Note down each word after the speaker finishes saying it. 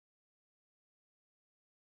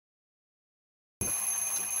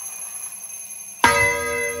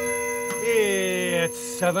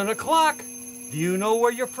7 o'clock. Do you know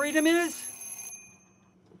where your freedom is?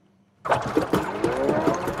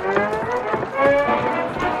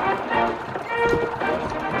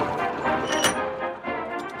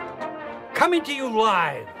 Coming to you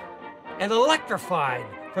live and electrified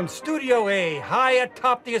from Studio A, high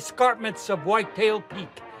atop the escarpments of Whitetail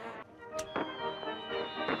Peak.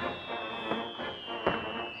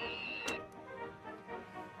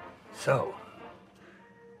 So,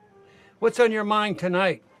 what's on your mind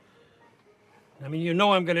tonight? I mean, you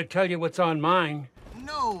know I'm gonna tell you what's on mine.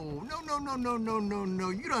 No.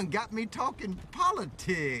 You done got me talking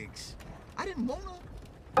politics. I didn't wanna.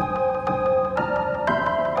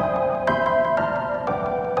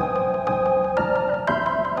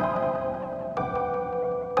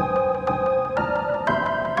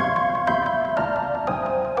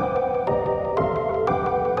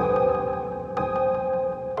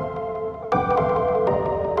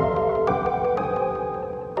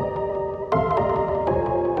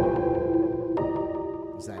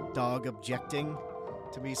 Is that dog objecting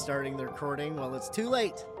to me starting the recording? Well, it's too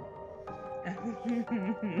late.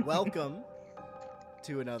 Welcome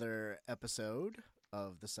to another episode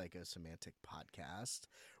of the Psychosemantic Podcast.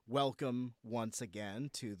 Welcome once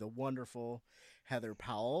again to the wonderful Heather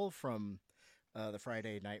Powell from the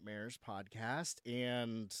Friday Nightmares podcast,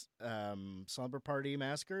 and Slumber Party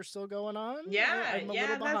Massacre still going on? Yeah, I'm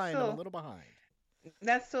a little behind.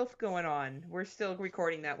 That's still going on. We're still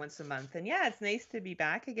recording that once a month. And yeah, it's nice to be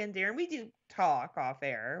back again, Darren. We do talk off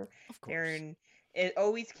air. Of course. Darren, it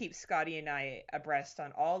always keeps Scotty and I abreast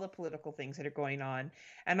on all the political things that are going on.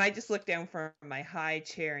 And I just look down from my high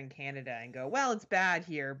chair in Canada and go, well, it's bad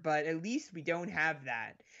here, but at least we don't have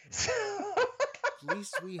that. So... At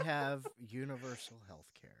least we have universal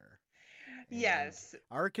health care. Yes.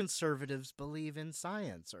 Our conservatives believe in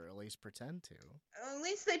science, or at least pretend to. At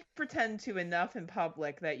least they pretend to enough in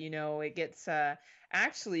public that, you know, it gets,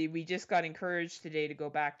 actually, we just got encouraged today to go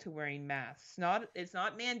back to wearing masks. It's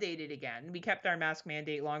not mandated again. We kept our mask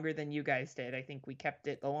mandate longer than you guys did. I think we kept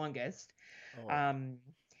it the longest. Oh.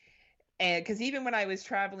 And because even when I was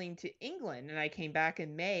traveling to England and I came back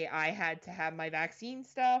in May, I had to have my vaccine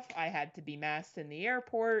stuff. I had to be masked in the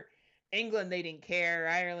airport. England, they didn't care.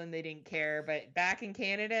 Ireland, they didn't care. But back in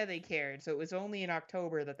Canada, they cared. So it was only in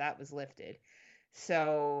October that was lifted.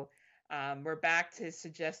 So we're back to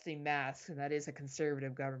suggesting masks, and that is a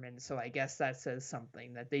conservative government. So I guess that says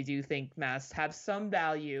something, that they do think masks have some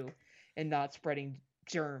value in not spreading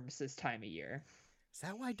germs this time of year. Is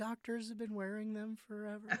that why doctors have been wearing them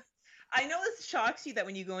forever? I know this shocks you that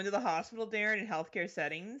when you go into the hospital, Darren, in healthcare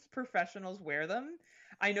settings, professionals wear them.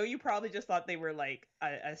 I know you probably just thought they were like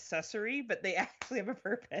an accessory, but they actually have a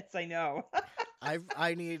purpose. I know. I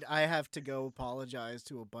have to go apologize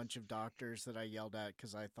to a bunch of doctors that I yelled at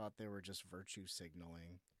because I thought they were just virtue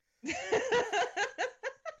signaling.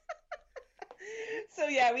 So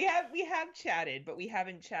yeah, we have chatted, but we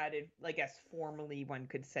haven't chatted, I guess, formally, one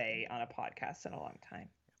could say, on a podcast in a long time.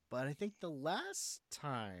 But I think I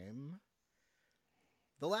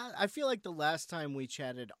feel like the last time we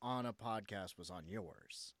chatted on a podcast was on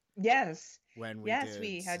yours. Yes. When we had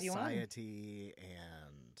you on. Society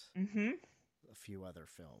and a few other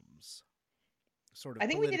films. Sort of. I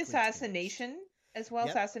think we did Assassination as well.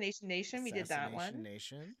 Yep. Assassination Nation. We did that one.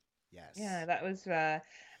 Assassination Nation. Yes. Yeah, that was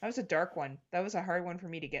a dark one. That was a hard one for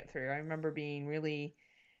me to get through. I remember being really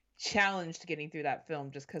challenged getting through that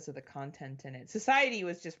film just because of the content in it. Society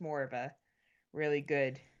was just more of a really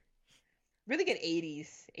good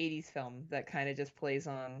 80s film that kind of just plays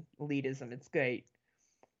on elitism. It's great.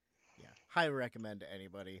 Yeah, highly recommend to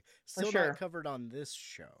anybody. Still not covered on this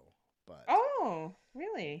show, but oh,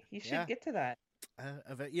 really? You should get to that. I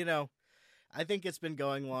think it's been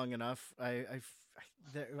going long enough. I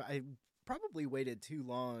probably waited too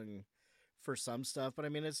long for some stuff, but I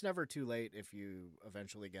mean, it's never too late if you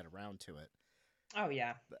eventually get around to it. Oh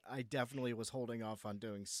yeah. I definitely was holding off on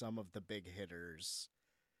doing some of the big hitters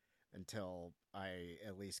until I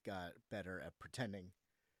at least got better at pretending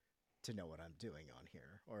to know what I'm doing on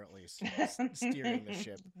here, or at least steering the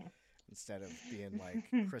ship instead of being like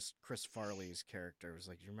Chris Farley's character. It was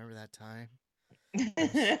like, do you remember that time?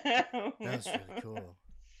 That was really cool.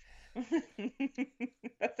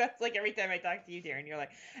 That sounds like every time I talk to you, Darren, you're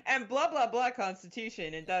like, and blah blah blah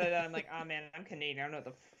Constitution and da da da. I'm like, oh man, I'm Canadian. I don't know what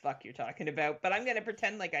the fuck you're talking about, but I'm gonna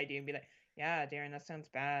pretend like I do and be like, yeah, Darren, that sounds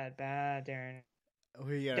bad, Darren.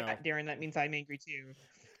 Darren, that means I'm angry too,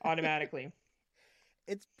 automatically.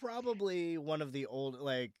 It's probably one of the old,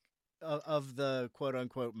 of the quote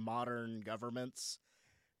unquote modern governments.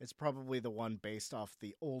 It's probably the one based off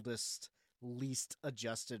the oldest, least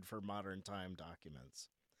adjusted for modern time documents.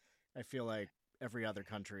 I feel like every other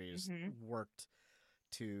country's Mhm. worked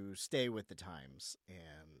to stay with the times,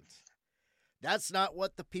 and that's not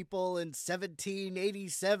what the people in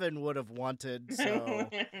 1787 would have wanted. So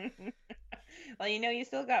Well, you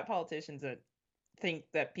still got politicians that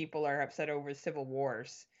think that people are upset over civil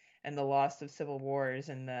wars and the loss of civil wars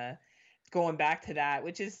and the going back to that,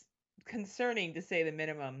 which is concerning to say the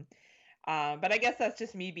minimum. But I guess that's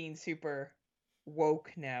just me being super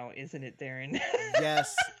woke now, isn't it, Darren?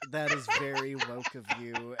 yes, that is very woke of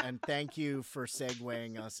you, and thank you for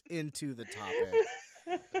segueing us into the topic.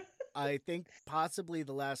 I think possibly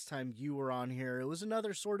the last time you were on here, it was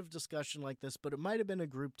another sort of discussion like this, but it might have been a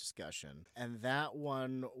group discussion. And that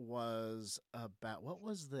one was about, what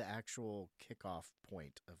was the actual kickoff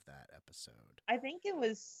point of that episode? I think it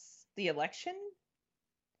was the election.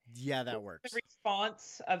 Yeah, that works. The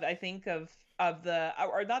response of, I think, of the,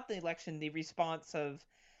 or not the election, the response of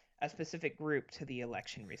a specific group to the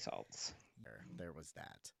election results. There was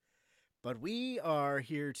that. But we are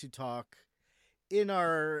here to talk in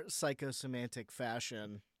our psychosemantic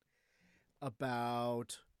fashion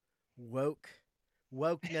about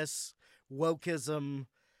wokeness, wokeism,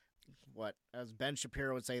 what, as Ben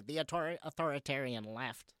Shapiro would say, the authoritarian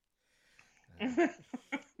left.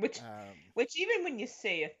 Which even when you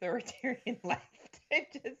say authoritarian left,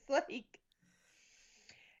 it just like,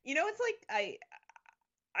 it's like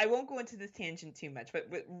I won't go into this tangent too much, but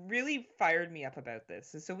what really fired me up about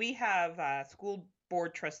this is, so we have school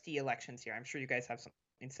board trustee elections here. I'm sure you guys have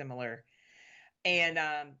something similar. And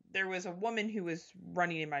there was a woman who was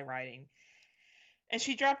running in my riding, and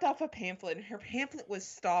she dropped off a pamphlet, and her pamphlet was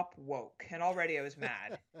 "Stop Woke." And already I was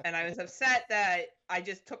mad. And I was upset that I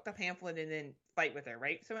just took the pamphlet and didn't fight with her,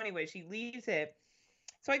 right? So anyway, she leaves it.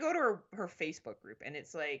 So I go to her Facebook group, and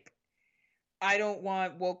it's like, I don't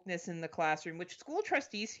want wokeness in the classroom, which school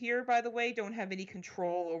trustees here, by the way, don't have any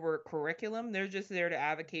control over curriculum. They're just there to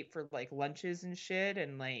advocate for like lunches and shit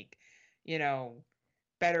and like,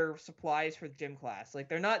 better supplies for the gym class. Like,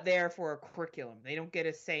 they're not there for a curriculum. They don't get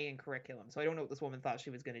a say in curriculum. So I don't know what this woman thought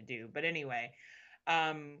she was going to do. But anyway,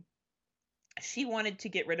 she wanted to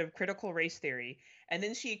get rid of critical race theory. And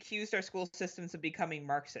then she accused our school systems of becoming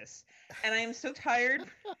Marxist. And I am so tired,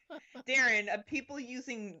 Darren, of people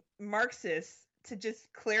using Marxists to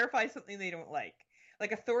just clarify something they don't like.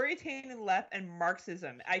 Like authoritarian left and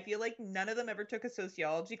Marxism. I feel like none of them ever took a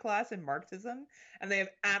sociology class in Marxism, and they have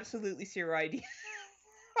absolutely zero idea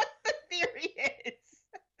what the theory is.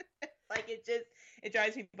 Like, it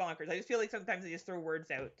drives me bonkers. I just feel like sometimes they just throw words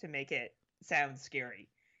out to make it sound scary.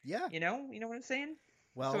 Yeah. You know what I'm saying?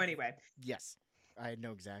 Well, so anyway. Yes, I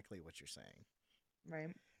know exactly what you're saying. Right.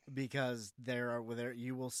 Because there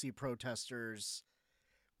you will see protesters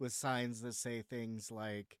with signs that say things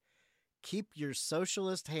like, "Keep your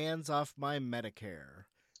socialist hands off my Medicare,"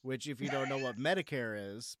 which, if you don't know what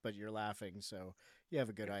Medicare is, but you're laughing, so you have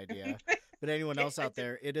a good idea. But anyone else out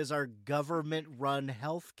there, it is our government-run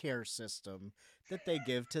healthcare system that they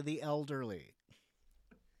give to the elderly.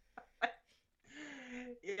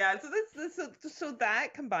 Yeah, so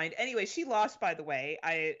that combined. Anyway, she lost, by the way.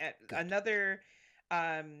 Another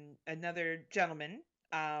gentleman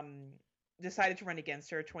decided to run against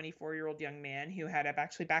her, a 24-year-old young man who had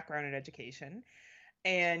actually background in education,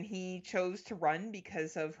 and he chose to run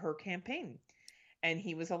because of her campaign, and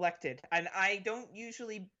he was elected. And I don't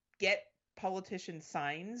usually get politician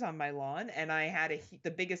signs on my lawn, and I had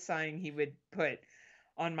the biggest sign he would put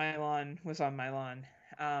on my lawn was on my lawn,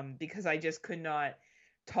 because I just could not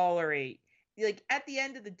tolerate, like, at the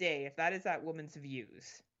end of the day, if that is that woman's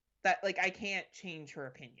views, that, like, I can't change her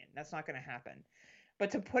opinion. That's not going to happen.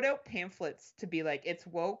 But to put out pamphlets to be like, it's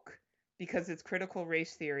woke because it's critical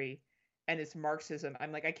race theory and it's Marxism,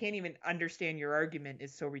 I'm like, I can't even understand your argument.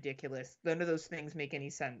 It's so ridiculous. None of those things make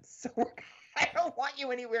any sense. So I don't want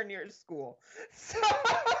you anywhere near school. So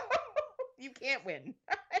you can't win.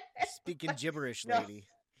 Speaking gibberish, lady.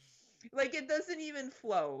 Like, it doesn't even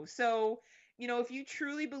flow. So, if you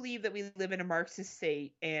truly believe that we live in a Marxist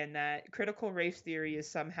state and that critical race theory is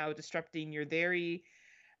somehow disrupting your very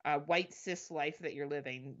white cis life that you're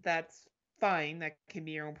living, that's fine. That can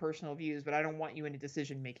be your own personal views, but I don't want you in a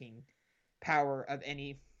decision-making power of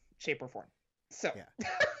any shape or form. So, yeah.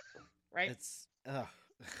 Right? It's,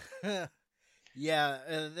 yeah,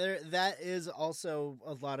 that is also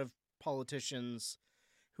a lot of politicians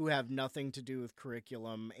who have nothing to do with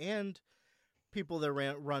curriculum, and people that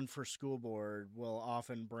run for school board will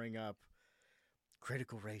often bring up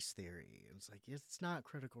critical race theory. It's like, it's not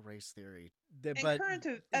critical race theory. But current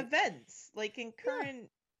events, like in current,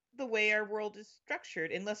 the way our world is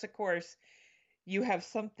structured, unless, of course, you have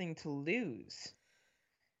something to lose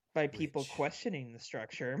by people questioning the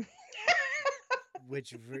structure.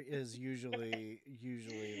 which is usually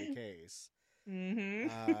the case.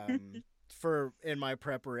 Mm-hmm. In my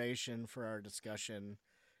preparation for our discussion,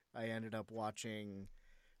 I ended up watching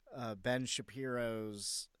Ben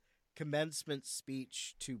Shapiro's commencement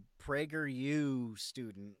speech to PragerU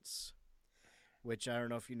students, which I don't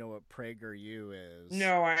know if you know what PragerU is.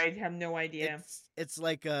 No, I have no idea. It's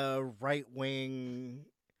like a right-wing.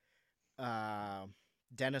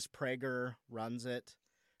 Dennis Prager runs it,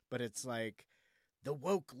 but it's like the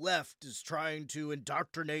woke left is trying to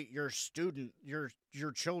indoctrinate your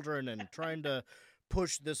children and trying to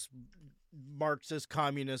push this Marxist,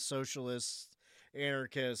 communist, socialist,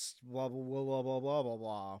 anarchist, blah, blah, blah, blah, blah, blah, blah,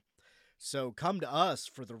 blah. So come to us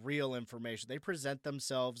for the real information. They present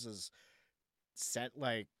themselves as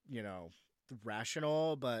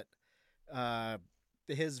rational, but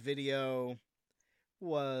his video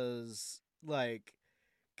was like,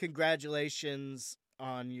 congratulations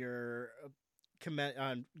on your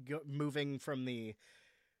moving from the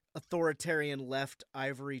authoritarian left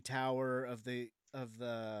ivory tower of the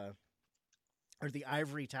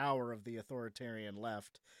ivory tower of the authoritarian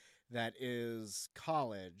left that is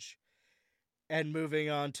college, and moving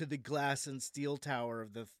on to the glass and steel tower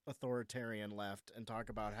of the authoritarian left, and talk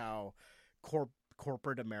about how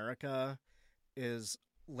corporate America is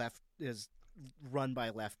run by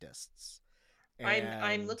leftists.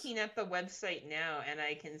 I'm looking at the website now, and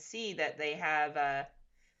I can see that they have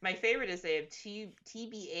my favorite is they have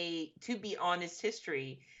TBA, To Be Honest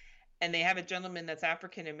History, and they have a gentleman that's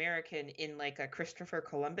African American in like a Christopher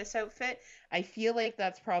Columbus outfit. I feel like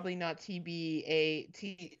that's probably not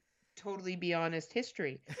Totally Be Honest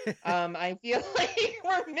History. I feel like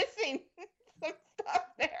we're missing some stuff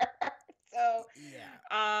there. So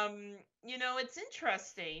yeah, it's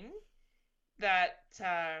interesting that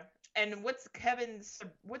and what's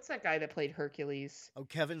that guy that played Hercules? Oh,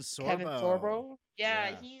 Kevin Sorbo. Kevin Sorbo?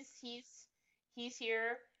 Yeah, he's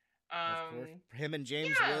here. Of course. Him and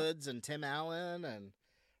James Woods and Tim Allen and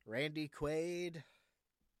Randy Quaid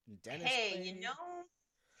and Dennis Quaid.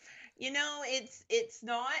 It's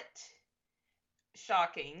not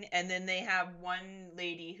shocking. And then they have one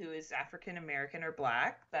lady who is African American or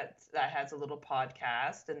black that has a little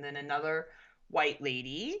podcast, and then another white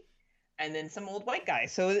lady, and then some old white guy.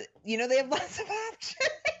 So they have lots of options.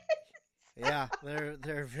 Yeah,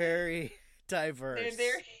 they're very diverse.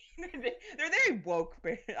 They're very woke.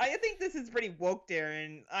 I think this is pretty woke,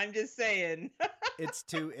 Darren. I'm just saying.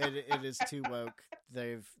 It is too woke.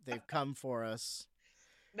 They've come for us.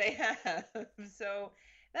 They have. So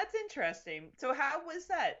that's interesting. So how was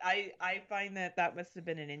that? I find that must have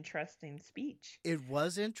been an interesting speech. It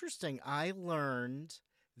was interesting. I learned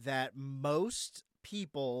that most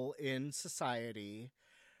people in society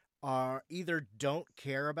are either don't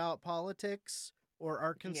care about politics or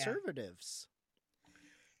are conservatives.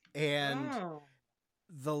 And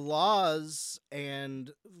the laws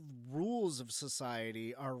and rules of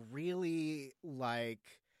society are really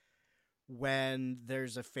like when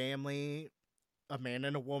there's a family, a man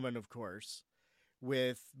and a woman, of course,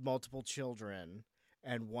 with multiple children,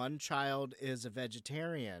 and one child is a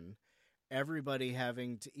vegetarian, everybody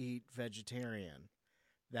having to eat vegetarian.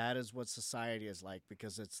 That is what society is like,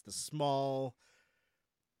 because it's the small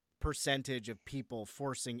percentage of people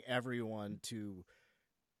forcing everyone to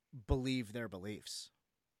believe their beliefs.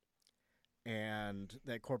 And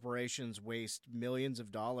that corporations waste millions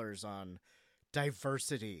of dollars on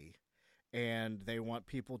diversity, and they want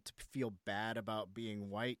people to feel bad about being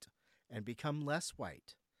white and become less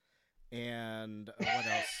white. And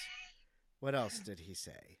what else did he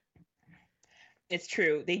say? It's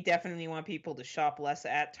true. They definitely want people to shop less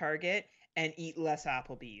at Target and eat less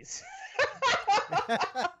Applebee's.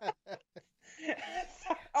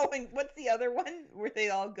 Oh, and what's the other one where they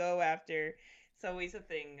all go after? It's always a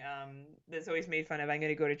thing that's always made fun of. I'm going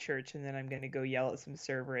to go to church and then I'm going to go yell at some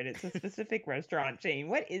server, and it's a specific restaurant chain.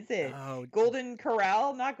 What is it? Oh, Golden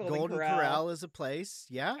Corral? Not Golden Corral. Golden Corral is a place,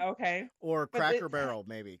 yeah. Okay. Or Cracker Barrel,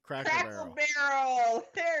 maybe. Cracker Barrel.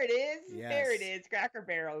 There it is. Yes. There it is. Cracker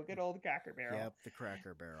Barrel. Good old Cracker Barrel. Yep, the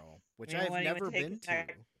Cracker Barrel, which You know I've what, never been to.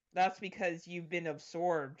 That's because you've been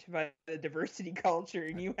absorbed by the diversity culture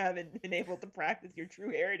and you haven't been able to practice your true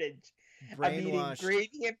heritage of eating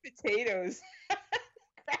gravy and potatoes.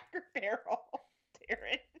 Cracker Barrel,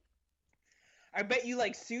 Darren. I bet you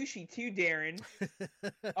like sushi too, Darren.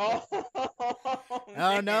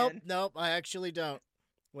 Nope. I actually don't.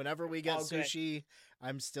 Whenever we get sushi, good.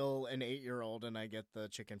 I'm still an 8-year-old and I get the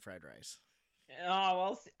chicken fried rice.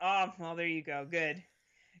 Well, there you go. Good.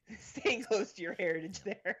 Staying close to your heritage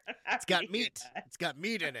there. It's got meat. It's got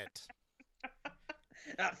meat in it.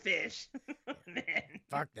 Not fish. Man.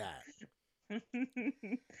 Fuck that.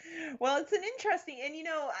 Well, it's an interesting, and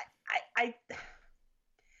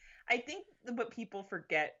I think what people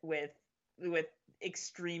forget with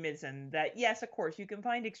extremism, that yes, of course, you can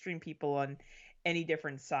find extreme people on any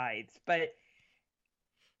different sides, but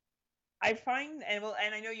I find, and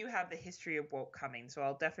I know you have the history of woke coming, so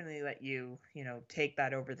I'll definitely let you, take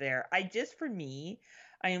that over there. For me,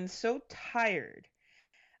 I am so tired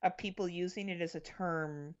of people using it as a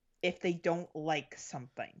term if they don't like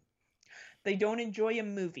something. They don't enjoy a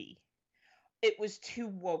movie. It was too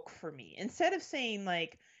woke for me. Instead of saying,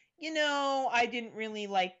 like, I didn't really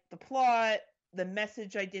like the plot, the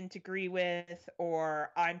message I didn't agree with,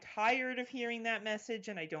 or I'm tired of hearing that message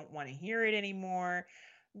and I don't want to hear it anymore,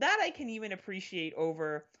 that I can even appreciate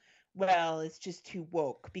over, well, it's just too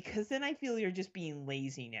woke, because then I feel you're just being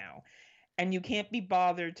lazy now. And you can't be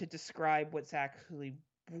bothered to describe what's actually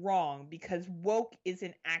wrong, because woke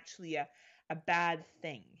isn't actually a bad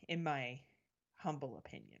thing, in my humble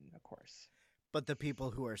opinion, of course. But the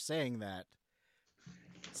people who are saying that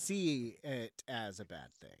see it as a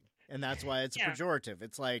bad thing. And that's why it's a Yeah. pejorative.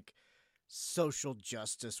 It's like social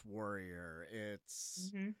justice warrior.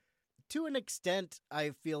 It's Mm-hmm. to an extent,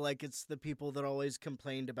 I feel like it's the people that always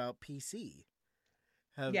complained about PC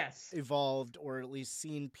have Yes. evolved, or at least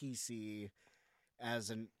seen PC as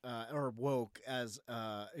an or woke as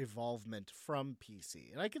evolvement from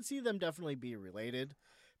PC. And I can see them definitely be related,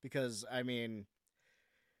 because I mean,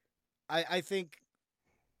 I think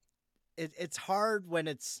it's hard when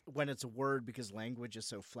it's a word, because language is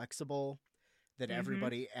so flexible that Mhm.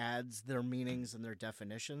 everybody adds their meanings and their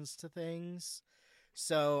definitions to things.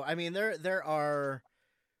 So I mean, there are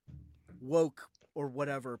woke or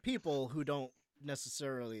whatever people who don't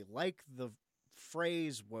necessarily like the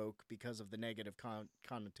phrase woke because of the negative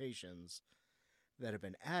connotations that have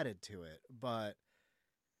been added to it. But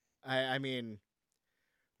I mean,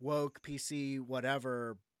 woke, PC,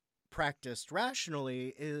 whatever, practiced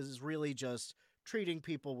rationally is really just treating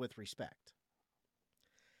people with respect.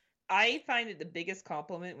 I find it the biggest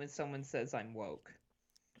compliment when someone says I'm woke.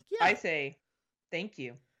 Yeah. I say, thank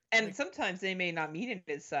you. And Like- sometimes they may not mean it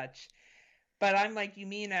as such, but I'm like, you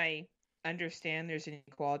mean I understand there's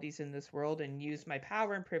inequalities in this world and use my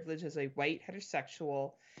power and privilege as a white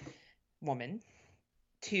heterosexual woman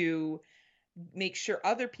to make sure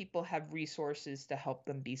other people have resources to help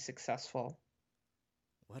them be successful.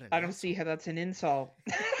 What an I don't see asshole. how that's an insult.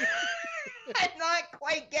 I'm not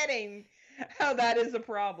quite getting how that is a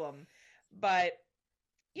problem. But,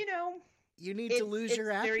 You need to lose your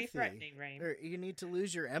it's very apathy. threatening, right? Or you need to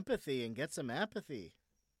lose your empathy and get some apathy.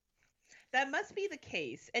 That must be the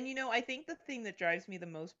case. And I think the thing that drives me the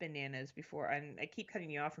most bananas, before, and I keep cutting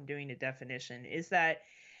you off from doing a definition, is that,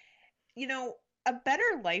 a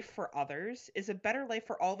better life for others is a better life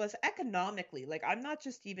for all of us economically. Like, I'm not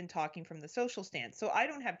just even talking from the social stance. So I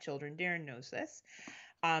don't have children. Darren knows this.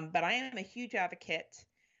 But I am a huge advocate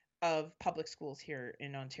of public schools here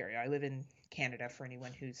in Ontario. I live in Canada, for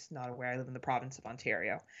anyone who's not aware. I live in the province of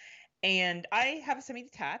Ontario. And I have a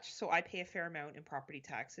semi-detached, so I pay a fair amount in property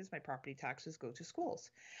taxes. My property taxes go to schools.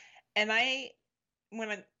 And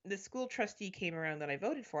when the school trustee came around that I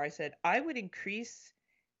voted for, I said, I would increase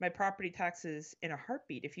my property taxes in a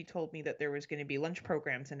heartbeat if you told me that there was going to be lunch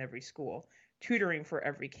programs in every school, tutoring for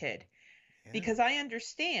every kid. Yeah. Because I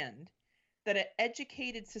understand that an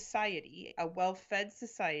educated society, a well-fed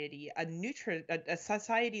society, a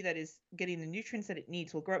society that is getting the nutrients that it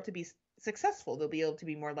needs will grow up to be successful. They'll be able to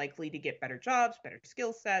be more likely to get better jobs, better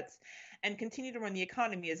skill sets, and continue to run the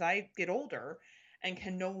economy as I get older and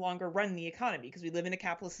can no longer run the economy, because we live in a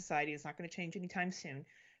capitalist society. It's not going to change anytime soon.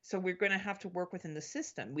 So we're going to have to work within the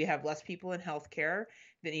system. We have less people in healthcare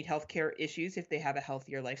that need healthcare issues if they have a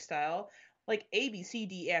healthier lifestyle. Like A, B, C,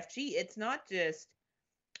 D, F, G. It's not just,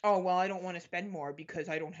 oh, well, I don't want to spend more because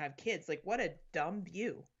I don't have kids. Like, what a dumb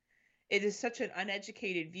view. It is such an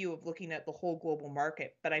uneducated view of looking at the whole global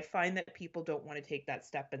market. But I find that people don't want to take that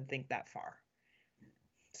step and think that far.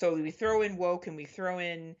 So we throw in woke and we throw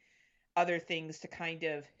in other things to kind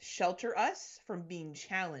of shelter us from being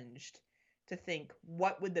challenged to think,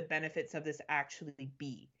 what would the benefits of this actually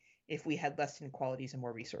be if we had less inequalities and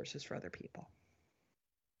more resources for other people?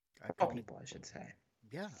 All people, I should say.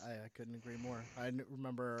 Yeah, I couldn't agree more. I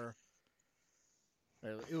remember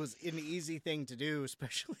it was an easy thing to do,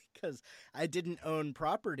 especially because I didn't own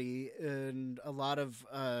property, and a lot of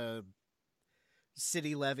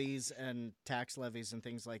city levies and tax levies and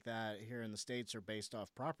things like that here in the States are based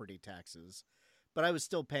off property taxes. But I was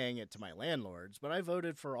still paying it to my landlords. But I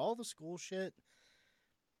voted for all the school shit.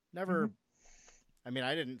 Never. I mean,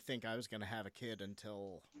 I didn't think I was going to have a kid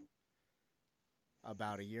until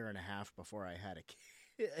about a year and a half before I had a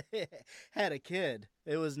had a kid,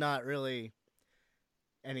 it was not really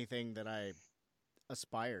anything that I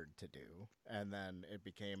aspired to do, and then it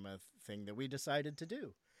became a thing that we decided to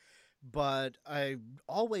do. But I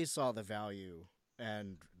always saw the value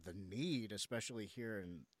and the need, especially here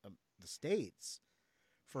in the States,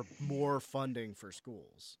 for more funding for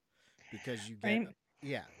schools, because you get,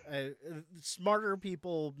 smarter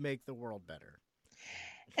people make the world better.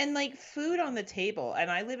 And like food on the table. And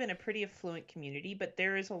I live in a pretty affluent community, but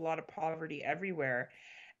there is a lot of poverty everywhere.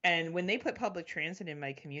 And when they put public transit in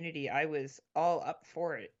my community, I was all up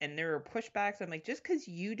for it. And there were pushbacks. I'm like, just because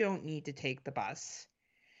you don't need to take the bus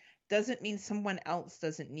doesn't mean someone else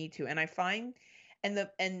doesn't need to. And I find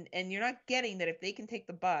and you're not getting that if they can take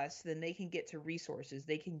the bus, then they can get to resources.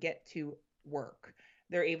 They can get to work.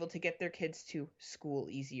 They're able to get their kids to school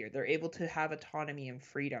easier. They're able to have autonomy and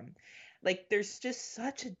freedom. Like, there's just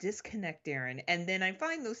such a disconnect, Darren. And then I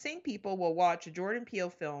find those same people will watch a Jordan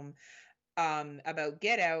Peele film about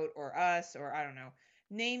Get Out or Us or I don't know.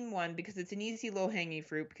 Name one, because it's an easy low-hanging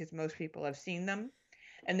fruit because most people have seen them.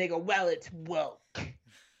 And they go, well, it's woke.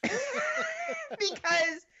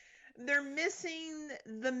 Because they're missing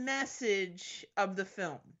the message of the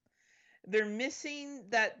film. They're missing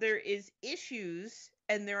that there is issues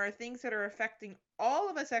and there are things that are affecting all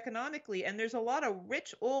of us economically, and there's a lot of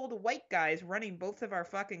rich old white guys running both of our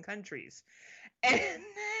fucking countries. And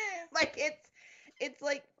like it's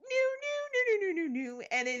like new,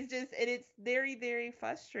 and it's very, very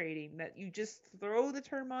frustrating that you just throw the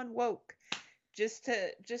term on woke just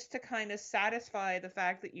to kind of satisfy the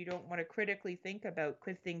fact that you don't want to critically think about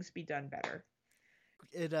could things be done better.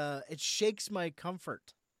 It shakes my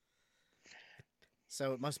comfort.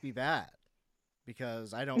 So it must be bad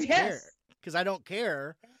because I don't care. Because I don't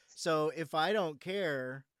care. So if I don't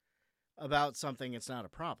care about something, it's not a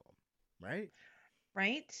problem, right?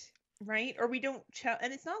 Right. Or we don't,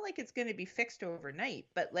 and it's not like it's going to be fixed overnight,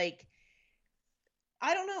 but like,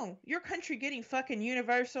 I don't know. Your country getting fucking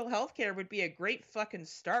universal healthcare would be a great fucking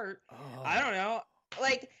start. Oh. I don't know.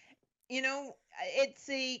 Like, you know, it's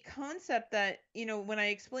a concept that, you know, when I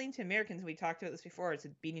explain to Americans, we talked about this before, it's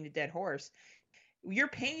beating a dead horse. You're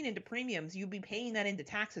paying into premiums. You'll be paying that into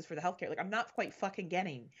taxes for the healthcare. Like, I'm not quite fucking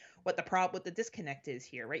getting what the disconnect is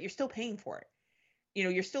here, right? You're still paying for it. You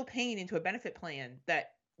know, you're still paying into a benefit plan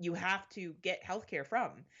that you have to get healthcare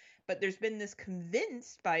from. But there's been this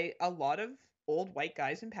convinced by a lot of old white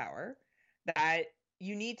guys in power that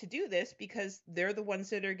you need to do this because they're the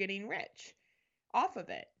ones that are getting rich off of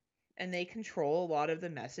it. And they control a lot of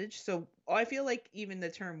the message. So I feel like even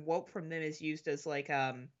the term woke from them is used as like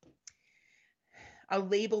a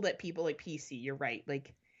label that people like PC, you're right.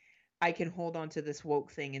 Like, I can hold on to this woke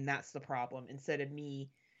thing and that's the problem instead of me.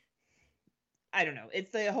 I don't know.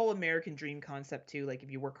 It's the whole American dream concept too. Like, if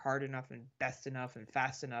you work hard enough and best enough and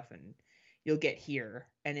fast enough and you'll get here.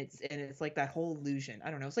 And it's like that whole illusion. I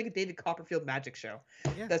don't know. It's like a David Copperfield magic show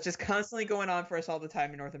that's just constantly going on for us all the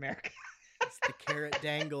time in North America. It's the carrot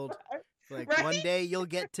dangled. Like, one day you'll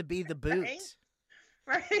get to be the boot.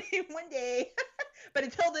 Right? One day. But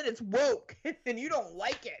until then, it's woke, and you don't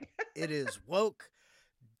like it. It is woke.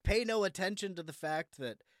 Pay no attention to the fact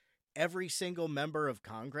that every single member of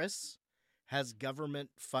Congress has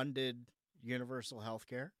government-funded universal health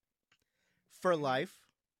care for life.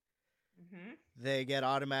 Mm-hmm. They get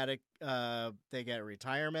automatic, they get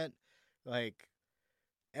retirement. Like,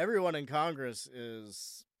 everyone in Congress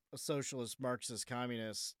is a socialist, Marxist,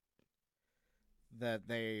 communist that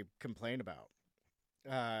they complain about.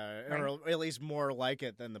 Or at least more like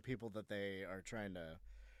it than the people that they are trying to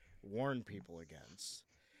warn people against.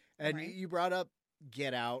 And you brought up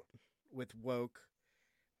Get Out with woke,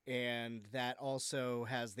 and that also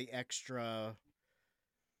has the extra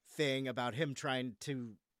thing about him trying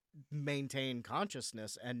to maintain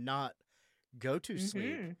consciousness and not go to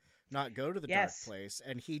sleep, not go to the dark place.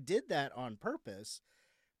 And he did that on purpose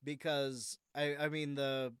because,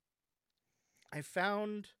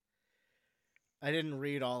 I didn't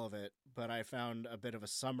read all of it, but I found a bit of a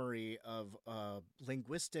summary of a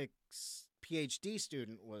linguistics PhD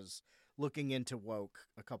student was looking into woke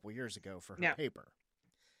a couple years ago for her paper.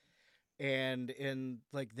 And in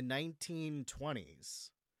like the 1920s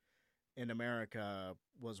in America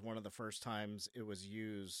was one of the first times it was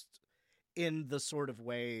used in the sort of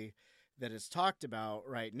way that it's talked about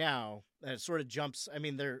right now. And it sort of jumps. I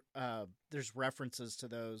mean, there's references to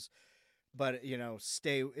those. But, you know,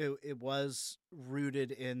 it was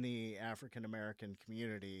rooted in the African-American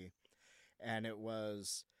community, and it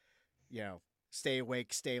was, you know, stay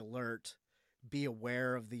awake, stay alert, be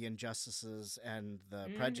aware of the injustices and the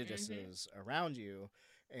prejudices around you,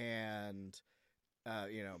 and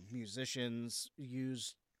musicians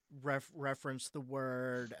reference the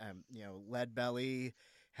word. Lead Belly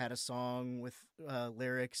had a song with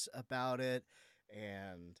lyrics about it,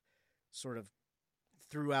 and sort of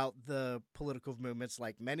throughout the political movements,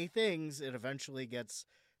 like many things, it eventually gets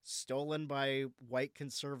stolen by white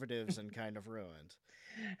conservatives and kind of ruined.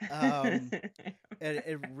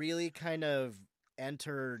 It really kind of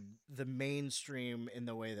entered the mainstream in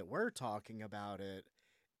the way that we're talking about it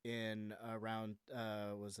in around,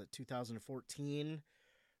 was it 2014,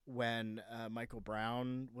 when Michael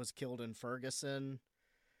Brown was killed in Ferguson,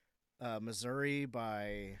 Missouri,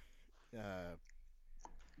 by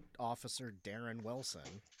Officer Darren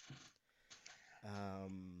Wilson.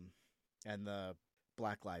 And the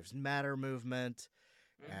Black Lives Matter movement,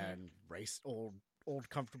 and old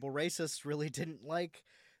comfortable racists really didn't like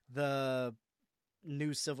the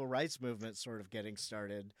new civil rights movement sort of getting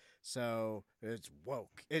started. So it's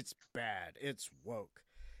woke. It's bad. It's woke.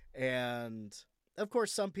 And of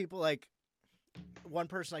course, some people, like one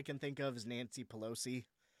person I can think of is Nancy Pelosi.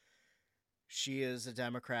 She is a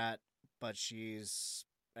Democrat, but she's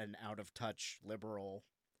an out-of-touch liberal,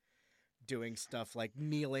 doing stuff like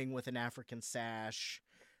kneeling with an African sash,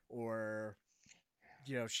 or,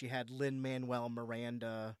 she had Lin-Manuel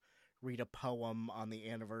Miranda read a poem on the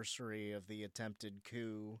anniversary of the attempted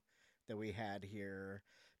coup that we had here.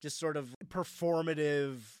 Just sort of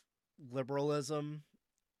performative liberalism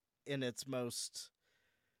in its most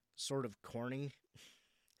sort of corny.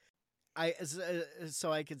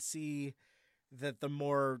 So I could see that the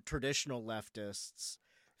more traditional leftists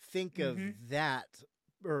think of that,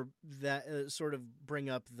 or that sort of bring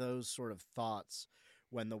up those sort of thoughts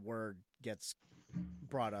when the word gets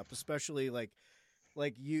brought up, especially like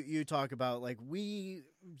you talk about, like, you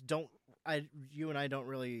and I don't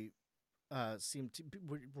really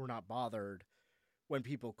we're not bothered when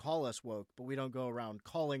people call us woke, but we don't go around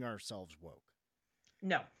calling ourselves woke.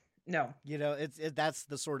 No. That's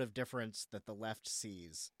the sort of difference that the left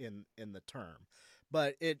sees in the term.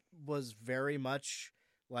 But it was very much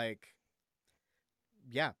like,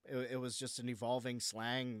 it was just an evolving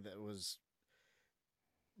slang that was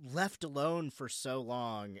left alone for so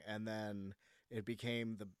long, and then it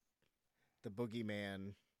became the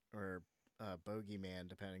boogeyman, or bogeyman,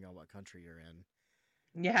 depending on what country you're in.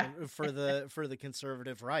 Yeah. For the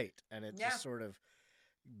conservative right, and it just sort of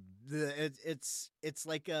it's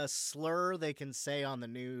like a slur they can say on the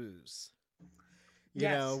news.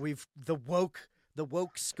 We've the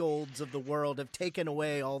woke scolds of the world have taken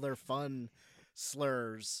away all their fun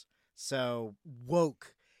slurs, so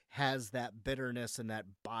woke has that bitterness and that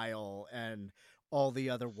bile and all the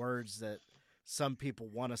other words that some people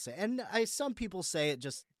want to say, and some people say it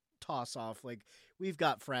just toss off. Like, we've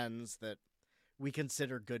got friends that we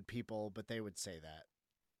consider good people, but they would say that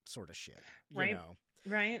sort of shit, right?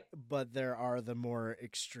 Right. But there are the more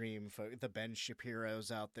extreme the Ben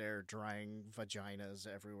Shapiros out there drying vaginas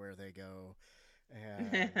everywhere they go,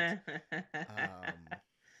 and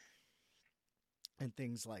and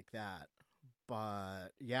things like that. But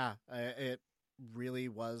it really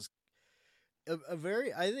was a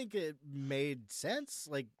very, I think it made sense.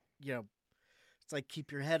 Like, it's like,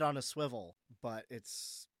 keep your head on a swivel, but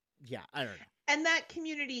it's, I don't know. And that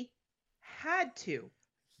community had to,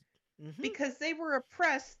 because they were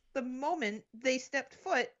oppressed the moment they stepped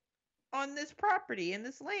foot on this property and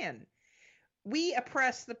this land. We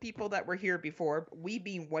oppressed the people that were here before, we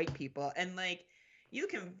being white people, and like, you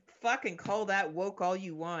can fucking call that woke all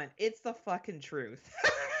you want. It's the fucking truth.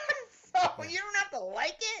 So you don't have to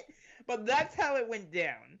like it, but that's how it went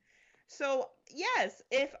down. So yes,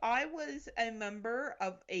 if I was a member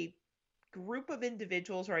of a group of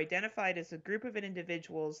individuals, or identified as a group of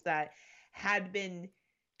individuals that had been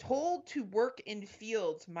told to work in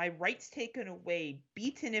fields, my rights taken away,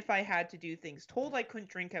 beaten if I had to do things, told I couldn't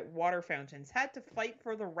drink at water fountains, had to fight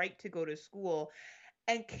for the right to go to school,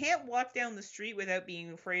 and can't walk down the street without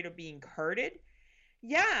being afraid of being carded,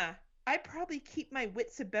 I'd probably keep my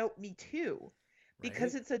wits about me too,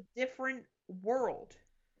 because it's a different world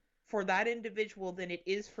for that individual than it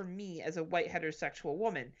is for me as a white heterosexual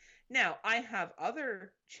woman. Now, I have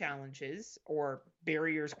other challenges or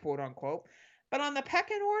barriers, quote unquote, but on the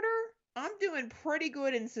pecking order, I'm doing pretty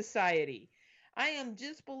good in society. I am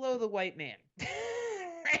just below the white man.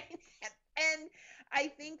 Right? And I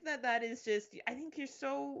think that is just, I think you're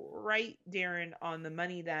so right, Darren, on the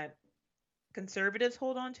money that conservatives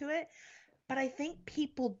hold on to it. But I think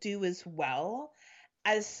people do as well,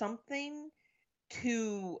 as something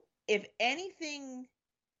to, if anything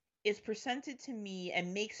is presented to me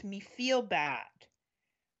and makes me feel bad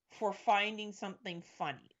for finding something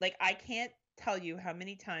funny. Like, I can't tell you how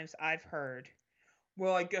many times I've heard,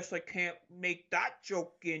 well, I guess I can't make that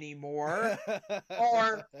joke anymore.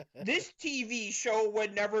 Or this TV show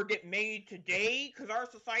would never get made today because our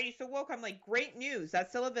society's so woke. I'm like, great news. That's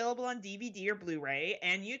still available on DVD or Blu-ray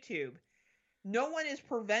and YouTube. No one is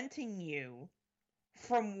preventing you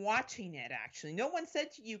from watching it, actually. No one said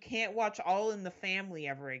you can't watch All in the Family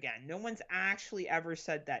ever again. No one's actually ever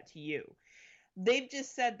said that to you. They've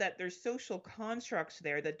just said that there's social constructs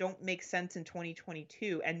there that don't make sense in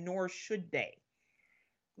 2022, and nor should they.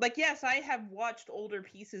 Like, yes, I have watched older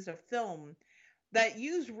pieces of film that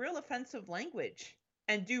use real offensive language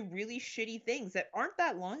and do really shitty things that aren't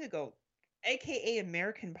that long ago, aka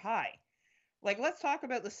American Pie. Like, let's talk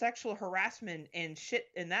about the sexual harassment and shit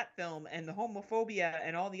in that film and the homophobia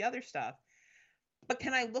and all the other stuff. But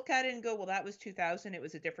can I look at it and go, well, that was 2000, it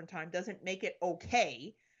was a different time? Doesn't make it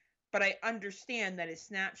okay, but I understand that it's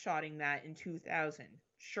snapshotting that in 2000.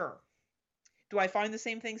 Sure. Do I find the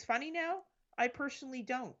same things funny now? I personally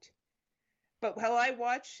don't. But will I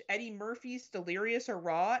watch Eddie Murphy's Delirious or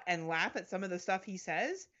Raw and laugh at some of the stuff he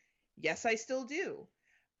says? Yes, I still do.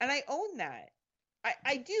 And I own that.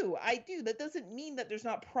 I do. That doesn't mean that there's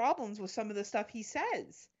not problems with some of the stuff he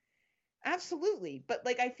says. Absolutely. But,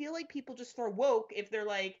 like, I feel like people just throw woke if they're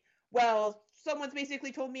like, well, someone's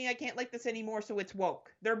basically told me I can't like this anymore, so it's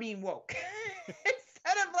woke. They're being woke.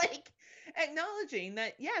 Instead of, like, acknowledging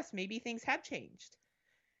that, yes, maybe things have changed.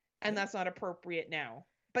 And that's not appropriate now.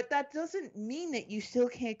 But that doesn't mean that you still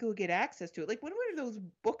can't go get access to it. Like, when were those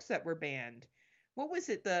books that were banned? What was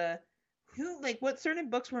it? What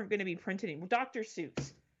certain books weren't going to be printed anymore? Dr.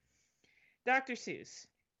 Seuss. Dr. Seuss.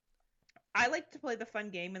 I like to play the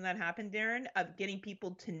fun game when that happened, Darren, of getting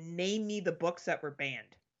people to name me the books that were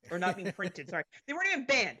banned. Or not being printed, sorry. They weren't even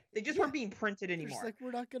banned. They just weren't being printed anymore. It's like,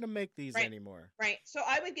 we're not going to make these anymore. Right. So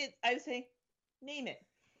I would say, name it.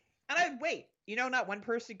 And I would wait. You know, not one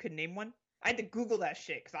person could name one. I had to Google that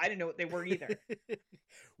shit because I didn't know what they were either.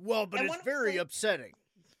 Well, but it's very upsetting.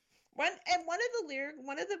 One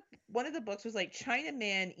of the books was like China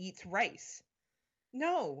Man Eats Rice.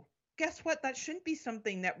 No, guess what? That shouldn't be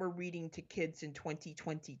something that we're reading to kids in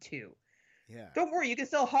 2022. Yeah. Don't worry, you can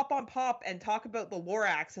still hop on pop and talk about the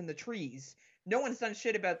Lorax and the trees. No one's done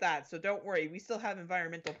shit about that, so don't worry. We still have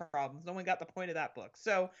environmental problems. No one got the point of that book.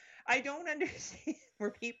 So I don't understand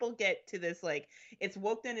where people get to this, like, it's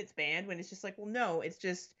woke and it's banned, when it's just like, well, no, it's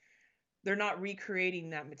just they're not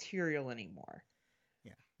recreating that material anymore.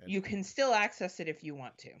 Yeah. You can still access it if you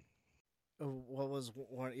want to. What was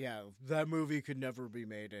one? Yeah, that movie could never be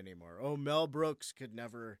made anymore. Oh, Mel Brooks could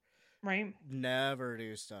never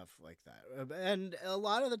do stuff like that. And a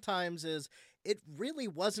lot of the times it really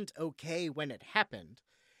wasn't okay when it happened,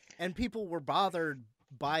 and people were bothered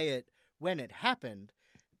by it when it happened.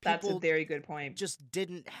 That's a very good point. Just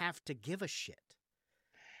didn't have to give a shit.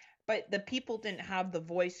 But the people didn't have the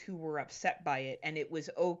voice who were upset by it, and it was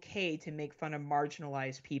okay to make fun of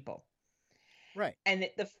marginalized people. Right. And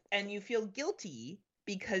and you feel guilty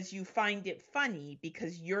because you find it funny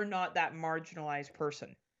because you're not that marginalized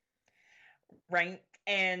person. Right?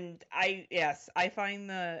 And I find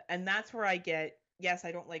and that's where I get, yes,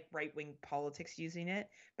 I don't like right-wing politics using it,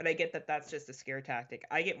 but I get that that's just a scare tactic.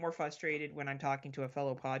 I get more frustrated when I'm talking to a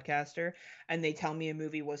fellow podcaster and they tell me a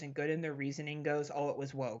movie wasn't good and their reasoning goes, oh, it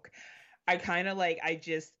was woke. I kind of like,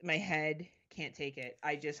 my head can't take it.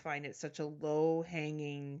 I just find it such a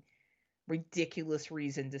low-hanging, ridiculous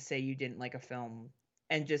reason to say you didn't like a film,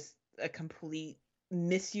 and just a complete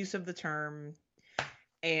misuse of the term.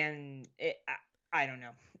 And I don't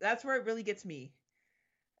know. That's where it really gets me.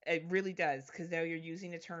 It really does, because now you're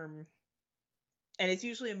using a term, and it's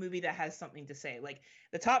usually a movie that has something to say. Like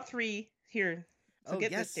the top 3 here. So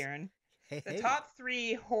get this, Darren. The top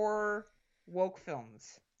 3 horror woke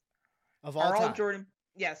films of all time. Jordan.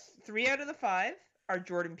 Yes, 3 out of the 5 are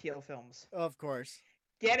Jordan Peele films. Of course.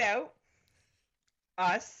 Get Out,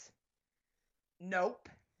 Us, Nope.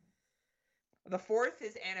 The 4th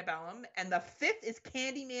is Antebellum, and the 5th is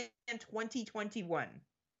Candyman 2021.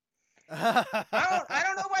 I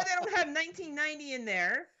don't know why they don't have 1990 in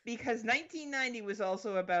there, because 1990 was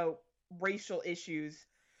also about racial issues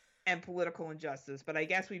and political injustice. But I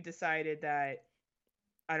guess we've decided that,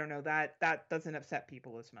 I don't know, that doesn't upset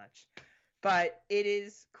people as much. But it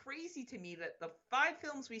is crazy to me that the 5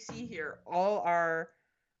 films we see here all are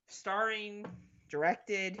starring,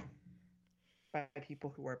 directed by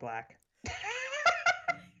people who are black.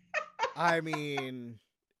 I mean,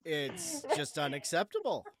 it's just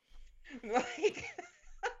unacceptable. Like,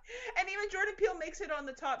 and even Jordan Peele makes it on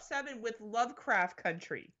the top 7 with Lovecraft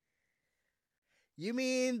Country. You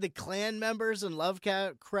mean the Klan members in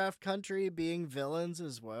Lovecraft Country being villains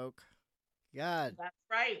is woke? God. That's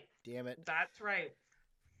right. Damn it. That's right.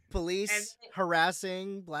 police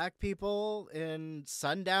harassing black people in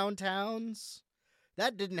sundown towns.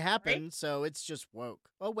 That didn't happen, Right? so it's just woke.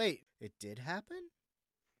 Oh, wait, it did happen?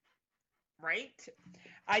 Right?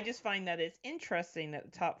 I just find that it's interesting that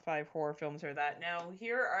the top 5 horror films are that. Now,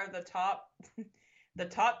 here are the top the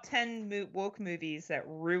top 10 woke movies that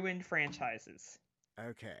ruined franchises.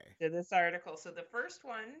 Okay. So this article. So the first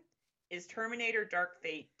one is Terminator Dark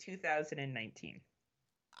Fate 2019.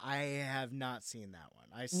 I have not seen that one.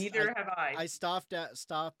 Neither have I. I stopped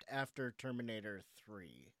after Terminator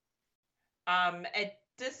 3. It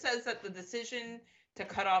just says that the decision to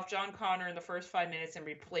cut off John Connor in the first 5 minutes and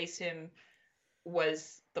replace him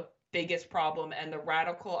was the biggest problem, and the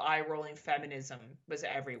radical eye-rolling feminism was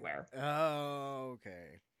everywhere. Oh,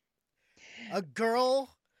 okay. A girl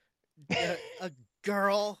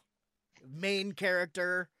main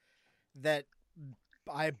character that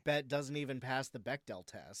I bet doesn't even pass the Bechdel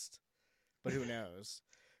test, but who knows?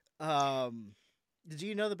 Did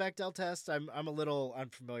you know the Bechdel test? I'm a little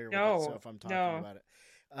unfamiliar with it, so if I'm talking about it,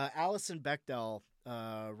 Alison Bechdel,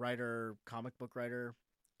 comic book writer,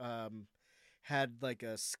 had like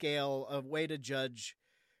a scale, a way to judge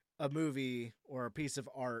a movie or a piece of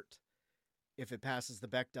art if it passes the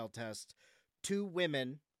Bechdel test. 2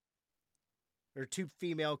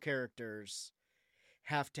 female characters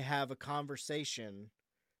have to have a conversation,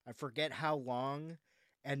 I forget how long,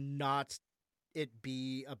 and not it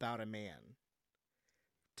be about a man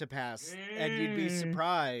to pass. And you'd be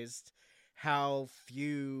surprised how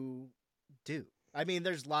few do. I mean,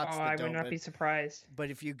 there's lots that don't. I would not be surprised.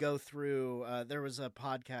 But if you go through, there was a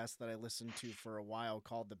podcast that I listened to for a while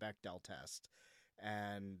called The Bechdel Test.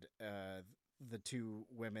 And the 2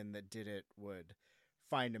 women that did it would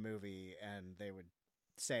find a movie and they would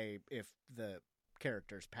say if the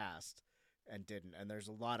characters passed and didn't. And there's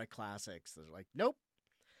a lot of classics that are like, nope.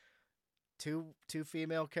 Two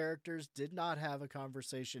female characters did not have a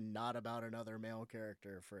conversation not about another male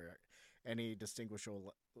character for any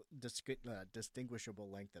distinguishable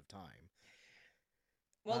length of time.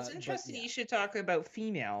 Well, it's interesting you should talk about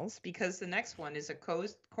females, because the next one is, of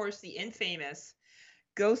course, the infamous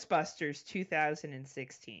Ghostbusters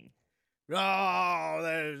 2016. Oh,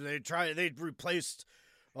 they replaced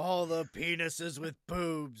all the penises with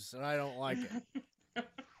boobs, and I don't like it.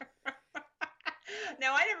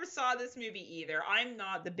 Now, I never saw this movie either. I'm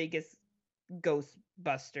not the biggest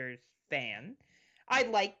Ghostbusters fan. I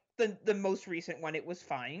liked the most recent one. It was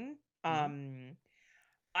fine.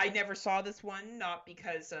 I never saw this one, not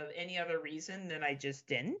because of any other reason than I just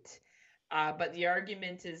didn't. But the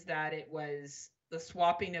argument is that it was the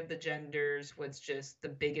swapping of the genders was just the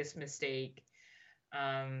biggest mistake.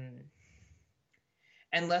 And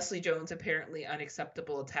Leslie Jones apparently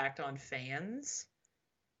unacceptable attack on fans.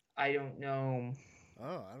 I don't know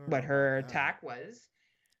what her attack was.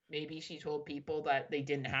 Maybe she told people that they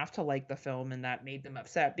didn't have to like the film and that made them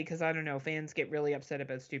upset, because I don't know, fans get really upset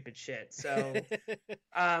about stupid shit. So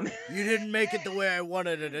you didn't make it the way I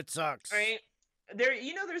wanted it. It sucks. Right?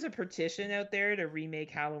 There's a petition out there to remake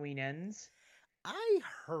Halloween Ends. I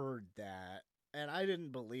heard that and I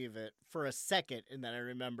didn't believe it for a second, and then I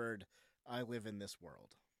remembered I live in this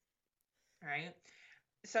world. Right.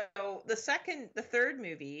 So the third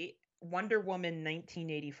movie, Wonder Woman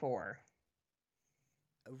 1984.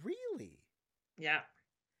 Really? Yeah.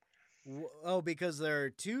 Oh, because there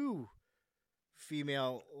are 2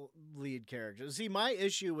 female lead characters. See, my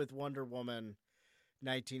issue with Wonder Woman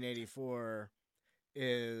 1984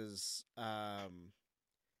 is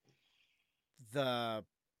the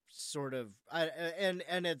sort of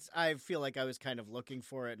I feel like I was kind of looking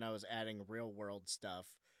for it and I was adding real world stuff.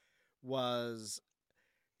 Was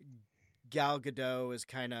Gal Gadot is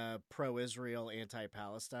kind of pro-Israel,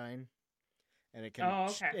 anti-Palestine, and it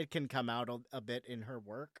can come out a bit in her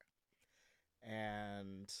work.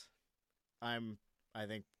 And I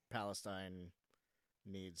think Palestine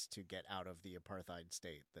needs to get out of the apartheid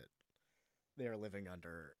state that they are living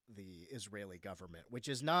under, the Israeli government, which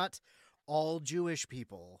is not all Jewish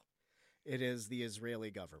people. It is the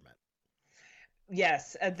Israeli government.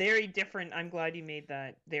 Yes, a very different. I'm glad you made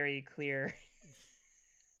that very clear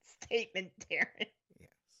statement, Darren. Yes.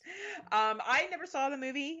 I never saw the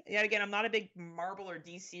movie. Yet again, I'm not a big Marvel or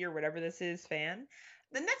DC or whatever this is fan.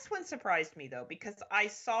 The next one surprised me though, because I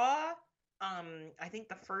saw I think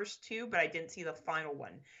the first 2, but I didn't see the final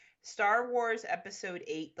one. Star Wars Episode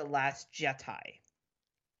 8: The Last Jedi.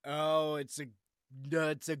 Oh, it's a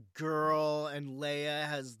girl, and Leia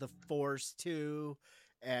has the Force too,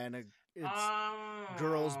 and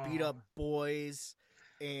girls beat up boys,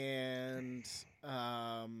 and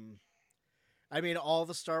I mean, all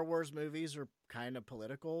the Star Wars movies are kind of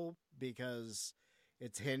political because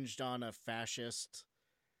it's hinged on a fascist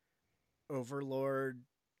overlord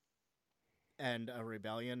and a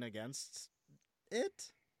rebellion against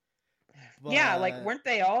it. Yeah, like But- weren't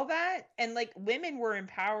they all that? And like women were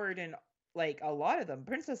empowered in like a lot of them.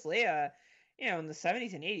 Princess Leia, in the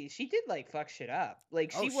 70s and 80s, she did like fuck shit up.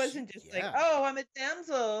 Like Oh, she wasn't just like, yeah. oh, I'm a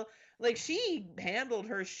damsel. Like she handled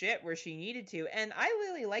her shit where she needed to. And I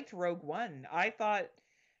really liked Rogue One. I thought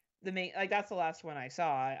the main, like that's the last one I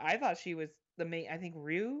saw. I thought she was the main. I think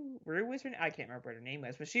Rue was her. I can't remember what her name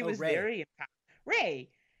was, but she was Rey. very Rey.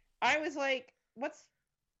 I was like, what's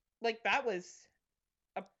like that was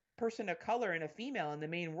a person of color and a female in the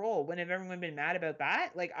main role. When have everyone been mad about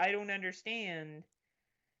that? Like I don't understand.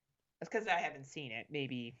 That's because I haven't seen it.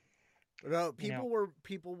 Maybe. No,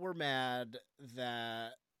 people were mad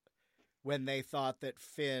that when they thought that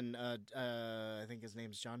Finn, I think his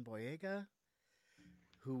name's John Boyega,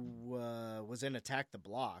 who was in Attack the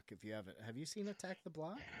Block. If you have you seen Attack the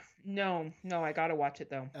Block? No, I gotta watch it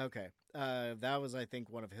though. Okay, that was I think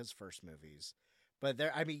one of his first movies. But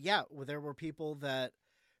there were people that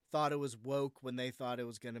thought it was woke when they thought it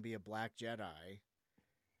was going to be a black Jedi,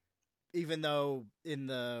 even though in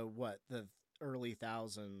the early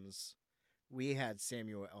thousands we had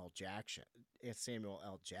Samuel L. Jackson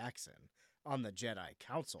on the Jedi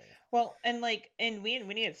Council. Well, and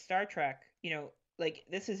when you had Star Trek, like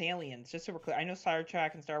this is aliens. Just so we're clear, I know Star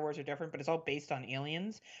Trek and Star Wars are different, but it's all based on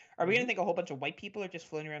aliens. Are we gonna think a whole bunch of white people are just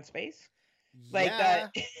floating around space? Like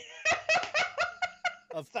that?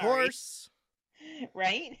 Of Sorry. course.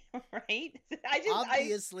 Right?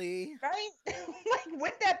 Obviously. Right? Like,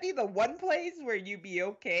 wouldn't that be the one place where you'd be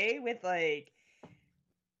okay with like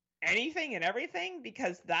anything and everything?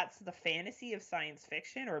 Because that's the fantasy of science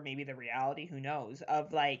fiction, or maybe the reality, who knows,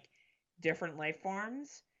 of like different life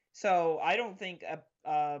forms. So I don't think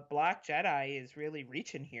a Black Jedi is really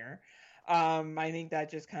reaching here. I think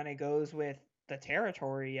that just kind of goes with the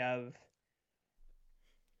territory of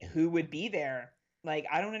who would be there. Like,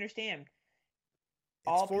 I don't understand.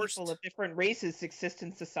 All people of different races exist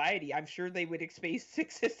in society. I'm sure they would exist in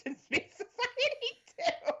space society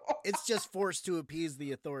too. It's just forced to appease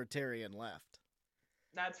the authoritarian left.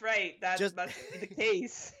 That's right. That's the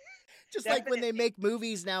case. Just like when they make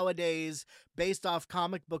movies nowadays based off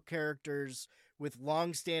comic book characters with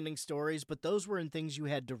long-standing stories, but those were in things you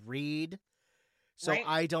had to read. So right.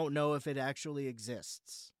 I don't know if it actually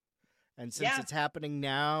exists. And since it's happening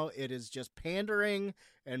now, it is just pandering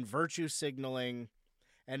and virtue signaling,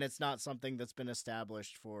 and it's not something that's been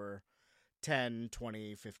established for 10,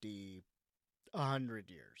 20, 50, 100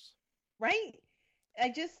 years. Right.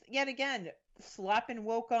 Yet again, slapping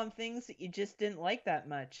woke on things that you just didn't like that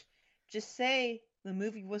much. Just say the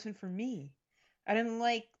movie wasn't for me. I didn't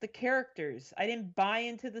like the characters. I didn't buy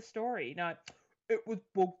into the story. Not, it was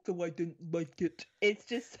woke so I didn't like it. It's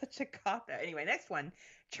just such a cop-out. Anyway, next one.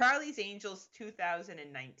 Charlie's Angels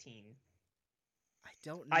 2019. I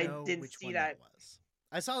don't know. I didn't which see one that was.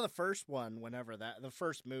 I saw the first one the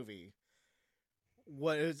first movie.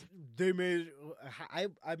 What is they made?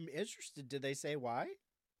 I'm interested. Did they say why?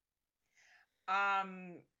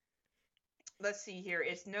 Let's see here.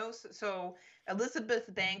 So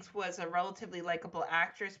Elizabeth Banks was a relatively likable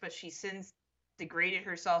actress, but she since degraded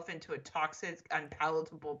herself into a toxic,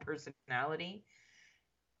 unpalatable personality.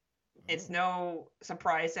 It's no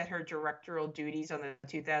surprise that her directorial duties on the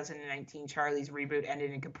 2019 Charlie's reboot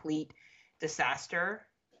ended in complete disaster.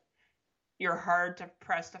 You're hard to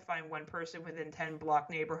press to find one person within 10 block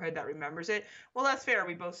neighborhood that remembers it. Well, that's fair.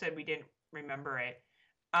 We both said we didn't remember it.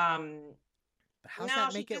 But how's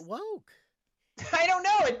that make it woke? I don't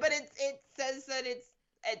know, but it says that it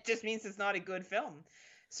just means it's not a good film.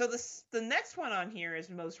 So the next one on here is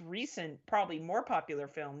the most recent, probably more popular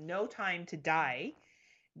film, No Time to Die.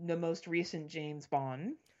 The most recent James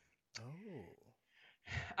Bond.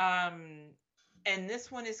 Oh. And this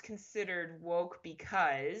one is considered woke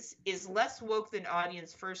because is less woke than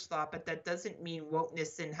audience first thought, but that doesn't mean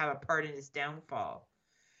wokeness didn't have a part in his downfall.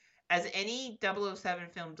 As any 007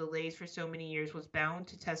 film delays for so many years was bound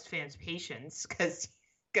to test fans' patience because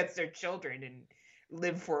they're children and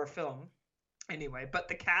live for a film. Anyway, but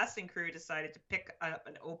the cast and crew decided to pick up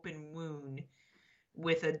an open wound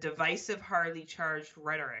with a divisive, hardly charged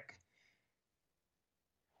rhetoric.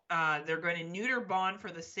 They're going to neuter Bond for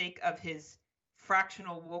the sake of his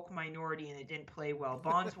fractional woke minority, and it didn't play well.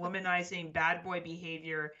 Bond's womanizing bad boy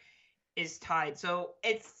behavior is tied. So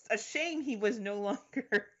it's a shame he was no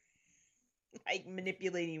longer like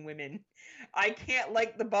manipulating women. I can't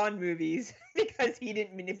like the Bond movies because he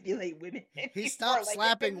didn't manipulate women. He stopped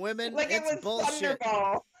slapping women. Like it's bullshit.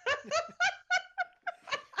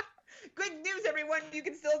 Good big news, everyone. You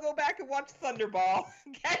can still go back and watch Thunderball.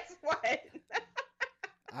 Guess what?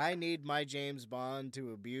 I need my James Bond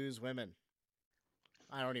to abuse women.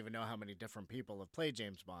 I don't even know how many different people have played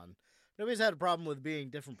James Bond. Nobody's had a problem with being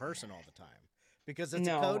a different person all the time because it's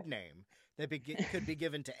a code name that could be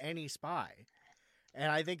given to any spy.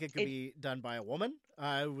 And I think it could be done by a woman.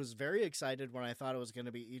 I was very excited when I thought it was going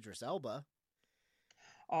to be Idris Elba.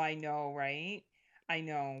 Oh, I know, right? I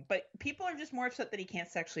know. But people are just more upset that he can't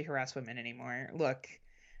sexually harass women anymore. Look,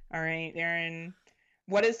 all right, Aaron,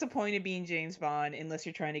 what is the point of being James Bond unless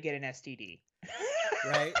you're trying to get an STD?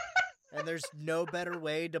 Right? And there's no better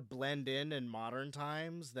way to blend in modern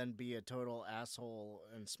times than be a total asshole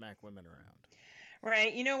and smack women around.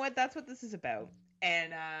 Right. You know what? That's what this is about.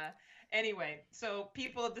 And anyway, so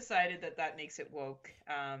people have decided that makes it woke.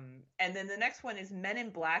 And then the next one is Men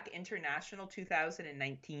in Black International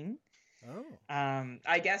 2019. Oh.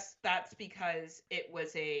 I guess that's because it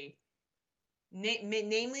was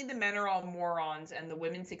namely the men are all morons and the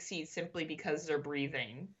women succeed simply because they're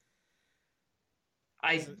breathing.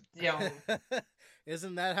 Isn't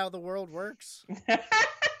that how the world works? But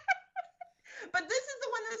this is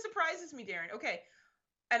the one that surprises me, Darren. Okay.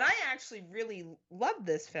 And I actually really love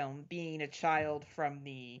this film, being a child from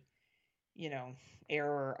the,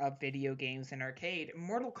 era of video games and arcade.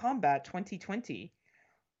 Mortal Kombat 2020.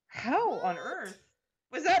 How on earth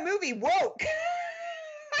was that movie woke?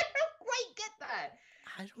 I don't quite get that.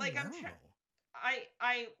 I don't know.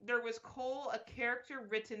 There was Cole, a character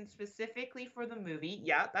written specifically for the movie.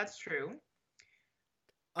 Yeah, that's true.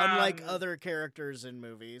 Unlike other characters in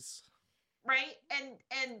movies. Right? And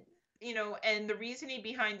the reasoning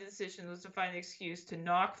behind the decision was to find an excuse to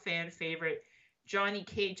knock fan favorite Johnny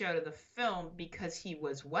Cage out of the film because he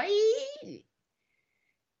was white.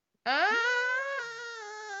 What?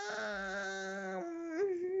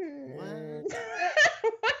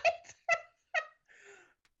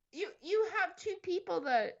 You have two people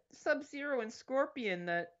that Sub-Zero and Scorpion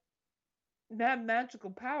that have magical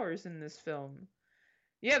powers in this film.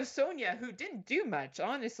 You have Sonya, who didn't do much,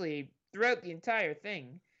 honestly, throughout the entire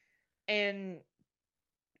thing. And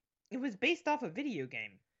it was based off a video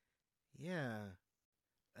game. Yeah.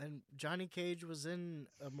 And Johnny Cage was in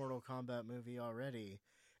a Mortal Kombat movie already.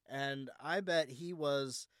 And I bet he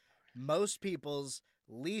was most people's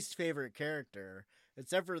least favorite character,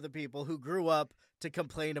 except for the people who grew up to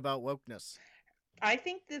complain about wokeness. I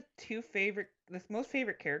think the most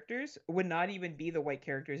favorite characters would not even be the white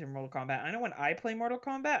characters in Mortal Kombat. I know when I play Mortal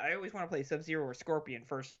Kombat, I always want to play Sub-Zero or Scorpion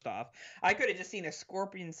first off. I could have just seen a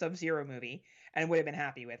Scorpion Sub-Zero movie and would have been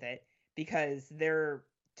happy with it because they're,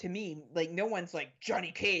 to me, like, no one's like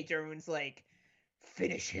Johnny Cage. Everyone's like,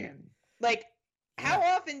 finish him. Like, how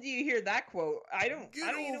often do you hear that quote? I don't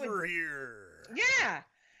over here. Yeah.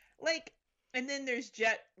 Like, and then there's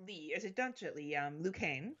Jet Li. Is it not Jet Li? Liu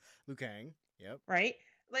Kang. Liu Kang. Yep. Right?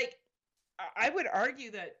 Like, I would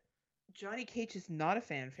argue that Johnny Cage is not a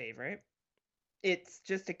fan favorite. It's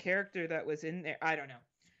just a character that was in there. I don't know.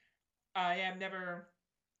 I am never...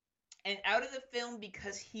 And out of the film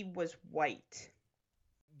because he was white.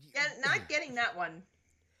 Yeah, not getting that one.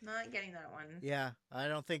 Not getting that one. Yeah, I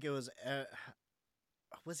don't think it was...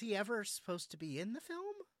 was he ever supposed to be in the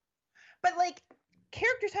film? But, like,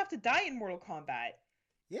 characters have to die in Mortal Kombat.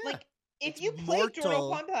 Yeah. Like, if you played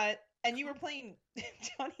Mortal Kombat and you were playing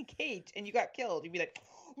Johnny Cage and you got killed, you'd be like,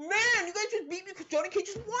 man, you guys just beat me because Johnny Cage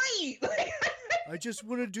is white. I just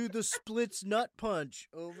want to do the splits nut punch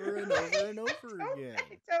over and over and over again.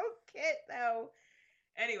 I don't get though.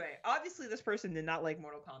 Anyway, obviously this person did not like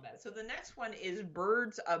Mortal Kombat. So the next one is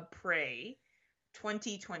Birds of Prey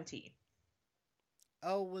 2020.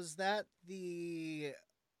 Oh, was that the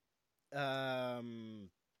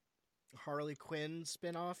Harley Quinn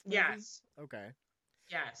spin-off movie? Yes. Okay.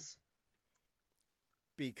 Yes.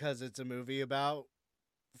 Because it's a movie about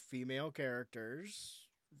female characters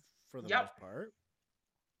for the most part.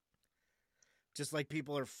 Just like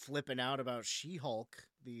people are flipping out about She-Hulk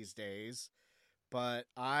these days. But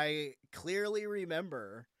I clearly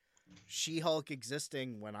remember She-Hulk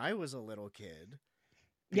existing when I was a little kid.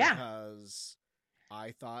 Because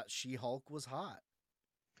I thought She-Hulk was hot.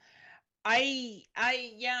 And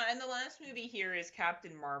the last movie here is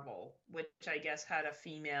Captain Marvel, which I guess had a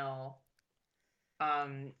female,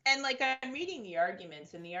 and like I'm reading the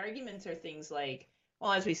arguments, and the arguments are things like,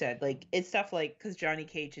 well, as we said, like it's stuff like because Johnny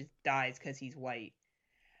Cage dies because he's white.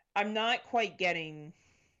 I'm not quite getting.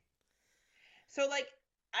 So like,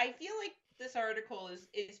 I feel like this article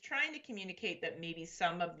is trying to communicate that maybe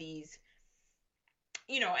some of these,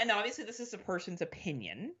 and obviously this is a person's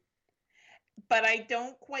opinion. But I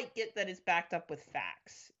don't quite get that it's backed up with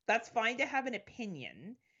facts. That's fine to have an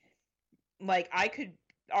opinion, Like, I could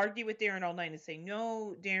argue with Darren all night and say,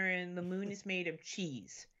 no, Darren, the moon is made of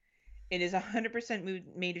cheese. It is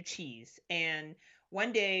 100% made of cheese. And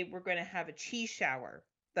one day we're going to have a cheese shower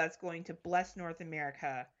that's going to bless North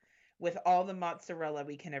America with all the mozzarella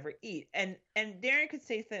we can ever eat. And Darren could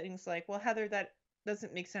say things like, well, Heather, that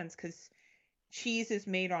doesn't make sense because cheese is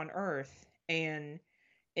made on Earth and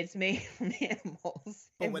it's made from animals.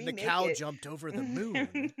 But when the cow jumped over the moon.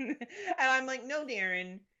 And I'm like, no,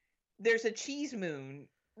 Darren, there's a cheese moon.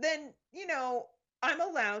 Then, you know, I'm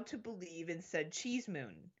allowed to believe in said cheese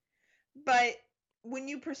moon. But when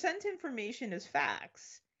you present information as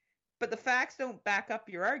facts, but the facts don't back up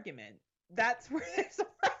your argument, that's where there's a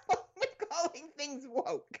problem with calling things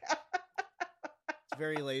woke. It's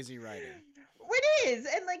very lazy writing. It is.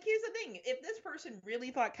 And, like, here's the thing. If this person really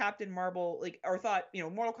thought Captain Marvel, like, or thought, you know,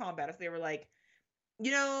 Mortal Kombat, if they were like,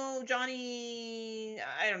 you know, Johnny,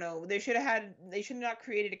 I don't know, they should have not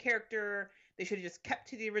created a character. They should have just kept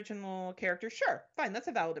to the original character. Sure, fine, that's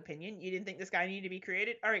a valid opinion. You didn't think this guy needed to be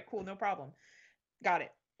created? All right, cool, no problem. Got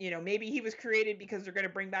it. You know, maybe he was created because they're going to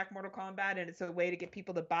bring back Mortal Kombat and it's a way to get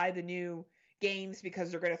people to buy the new games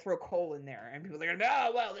because they're going to throw Cole in there. And people are going to,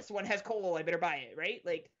 oh, well, this one has Cole, I better buy it, right?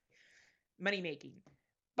 Like, money making.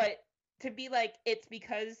 But to be like, it's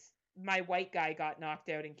because my white guy got knocked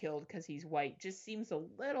out and killed because he's white just seems a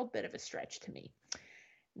little bit of a stretch to me.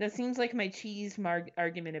 That seems like my cheese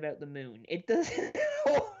argument about the moon. It doesn't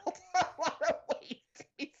hold a lot of weight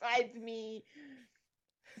besides me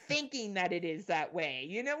thinking that it is that way.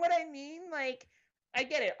 You know what I mean? Like, I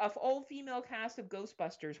get it. If all-female cast of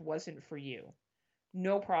Ghostbusters wasn't for you,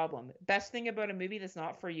 no problem. Best thing about a movie that's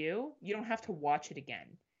not for you, you don't have to watch it again.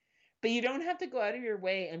 But you don't have to go out of your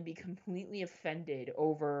way and be completely offended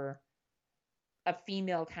over a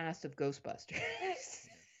female cast of Ghostbusters.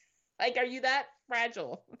 Like, are you that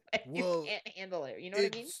fragile? You can't handle it. You know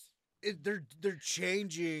what I mean? They're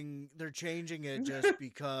changing it just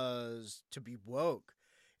because to be woke.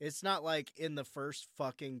 It's not like in the first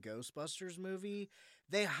fucking Ghostbusters movie,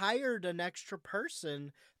 they hired an extra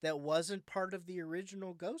person that wasn't part of the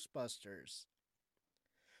original Ghostbusters.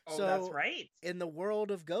 Oh, so that's right. In the world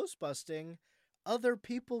of ghostbusting, other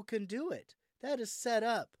people can do it. That is set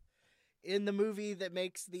up in the movie that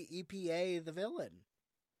makes the EPA the villain.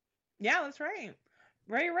 Yeah, that's right.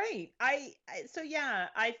 Right. So yeah,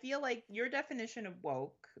 I feel like your definition of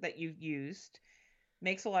woke that you used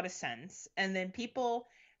makes a lot of sense. And then people,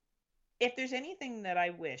 if there's anything that I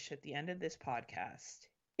wish at the end of this podcast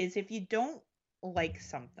is if you don't like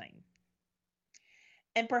something,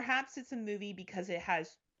 and perhaps it's a movie because it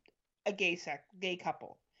has a gay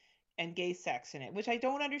couple and gay sex in it, which I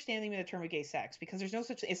don't understand even the term of gay sex because there's no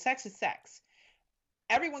such thing. Sex is sex.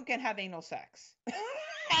 Everyone can have anal sex.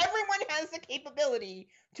 Everyone has the capability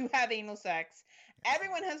to have anal sex.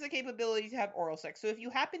 Everyone has the capability to have oral sex. So if you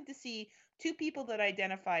happen to see two people that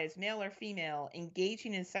identify as male or female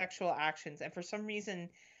engaging in sexual actions, and for some reason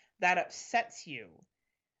that upsets you,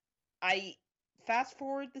 I fast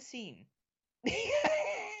forward the scene.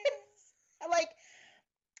 Like,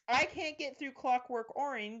 I can't get through Clockwork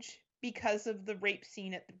Orange because of the rape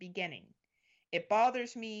scene at the beginning. It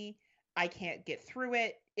bothers me. I can't get through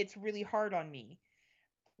it. It's really hard on me.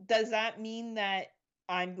 Does that mean that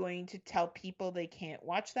I'm going to tell people they can't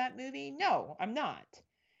watch that movie? No, I'm not.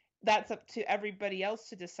 That's up to everybody else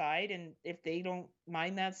to decide, and if they don't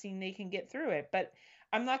mind that scene, they can get through it. But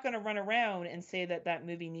I'm not going to run around and say that that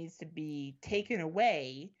movie needs to be taken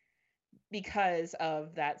away because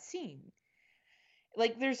of that scene.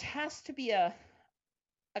 Like, there has to be a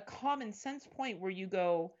common sense point where you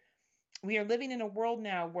go, we are living in a world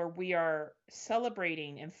now where we are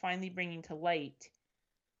celebrating and finally bringing to light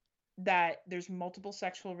that there's multiple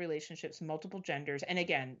sexual relationships, multiple genders. And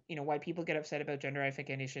again, you know, why people get upset about gender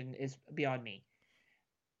identification is beyond me.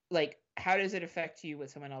 Like, how does it affect you what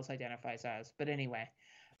someone else identifies as? But anyway,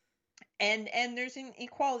 and there's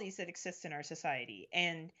inequalities that exist in our society.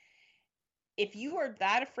 And if you are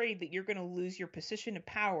that afraid that you're going to lose your position of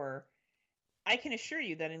power, I can assure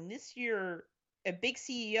you that unless you're a big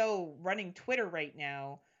CEO running Twitter right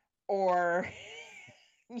now, or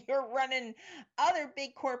you're running other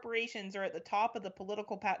big corporations or at the top of the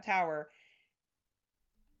political tower,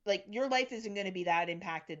 like, your life isn't going to be that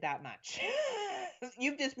impacted that much.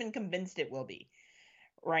 You've just been convinced it will be,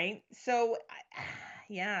 right? So,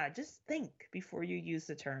 yeah, just think before you use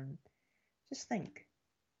the term. Just think.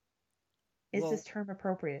 Is this term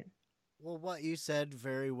appropriate? Well, what you said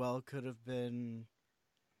very well could have been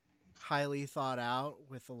highly thought out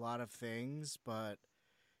with a lot of things, but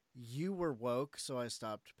you were woke, so I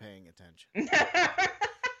stopped paying attention.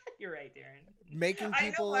 You're right, Darren. Making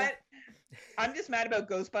people, I know what? I'm just mad about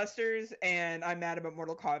Ghostbusters, and I'm mad about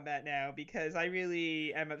Mortal Kombat now because I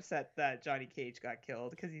really am upset that Johnny Cage got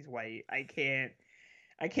killed because he's white. I can't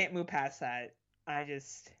move past that. I'm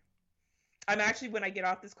actually, when I get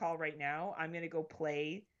off this call right now, I'm gonna go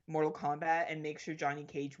play Mortal Kombat and make sure Johnny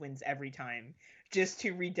Cage wins every time, just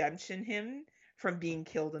to redemption him from being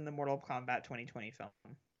killed in the Mortal Kombat 2020 film.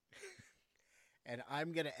 And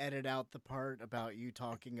I'm gonna edit out the part about you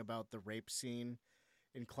talking about the rape scene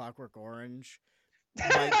in Clockwork Orange.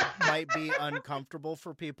 Might be uncomfortable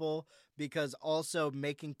for people, because also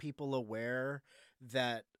making people aware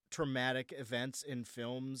that traumatic events in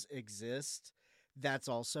films exist, that's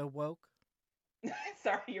also woke.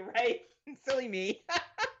 Sorry, you're right. Silly me.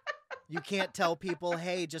 You can't tell people,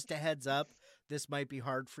 hey, just a heads up, this might be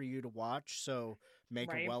hard for you to watch, so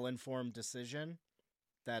make Right. a well-informed decision.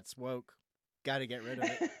 That's woke. Gotta get rid of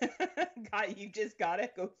it. You just gotta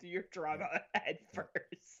go through your trauma head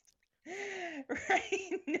first.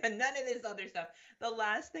 Right? None of this other stuff. The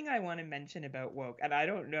last thing I want to mention about woke, and I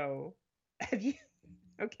don't know, have you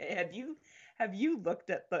looked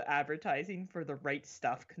at the advertising for the Right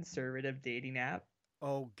Stuff conservative dating app?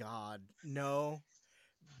 Oh God, no.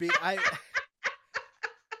 Have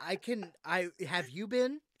you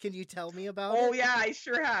been? Can you tell me about Oh it? yeah, I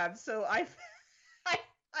sure have. So I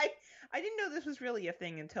didn't know this was really a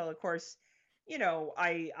thing until, of course,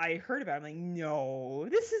 I heard about it. I'm like, no,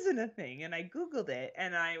 this isn't a thing. And I Googled it,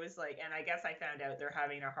 and I was like, and I guess I found out they're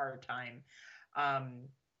having a hard time,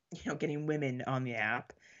 getting women on the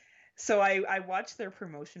app. So I watched their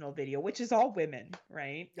promotional video, which is all women,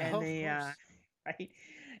 right? And Oh, of they, course. right,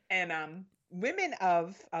 and women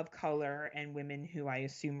of color and women who I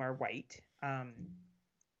assume are white. And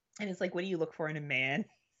it's like, what do you look for in a man?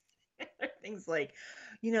 Things like,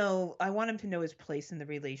 I want him to know his place in the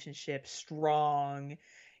relationship, strong,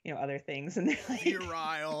 other things. And they're like,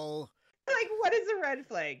 Virile. like, what is a red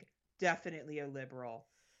flag? Definitely a liberal.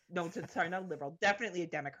 No, sorry, not a liberal. Definitely a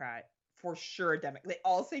Democrat. For sure, They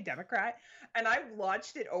all say Democrat. And I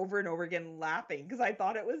watched it over and over again laughing because I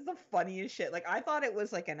thought it was the funniest shit. Like, I thought it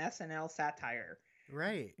was like an SNL satire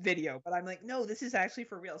Right. video, but I'm like, no, this is actually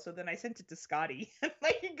for real. So then I sent it to Scotty. I'm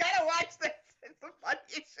like, you gotta watch this. It's the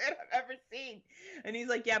funniest shit I've ever seen. And he's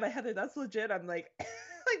like, yeah, but Heather, that's legit. I'm like,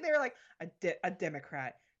 like they were like, a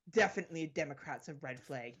Democrat. Definitely a Democrat's a red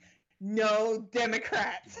flag. No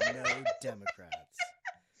Democrats. No Democrats.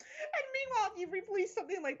 And meanwhile, if you release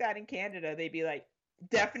something like that in Canada, they'd be like,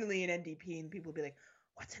 definitely an NDP, and people would be like,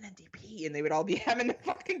 what's an NDP? And they would all be having to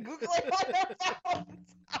fucking Google it on their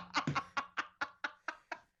phones.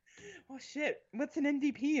 Oh shit, what's an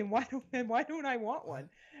NDP, and why don't I want one?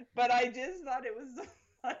 But I just thought it was the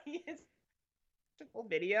funniest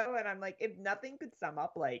video, and I'm like, if nothing could sum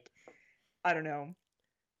up, like, I don't know,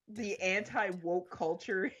 the anti-woke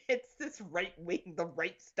culture, it's this right-wing, the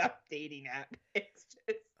Right Stuff dating app. It's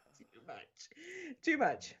just too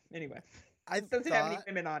much. Anyway, it doesn't have any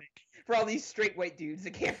women on it for all these straight white dudes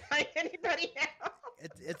that can't find anybody now.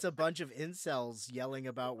 It's a bunch of incels yelling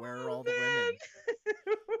about where are all the women.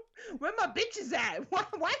 Where my bitches at? Why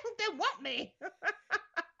don't they want me?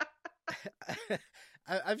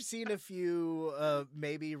 I've seen a few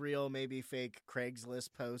maybe real, maybe fake Craigslist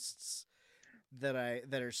posts that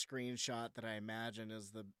are screenshot that I imagine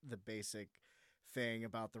is the basic thing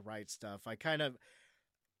about the Right Stuff. I kind of,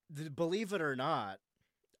 believe it or not,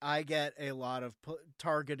 I get a lot of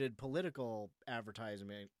targeted political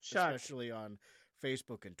advertisement, especially on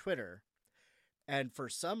Facebook and Twitter. And for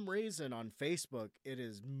some reason on Facebook, it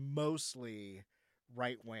is mostly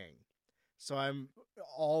right wing. So I'm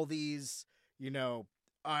all these,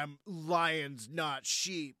 I'm lions, not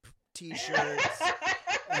sheep t-shirts.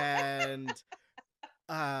 And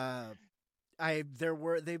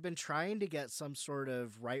they've been trying to get some sort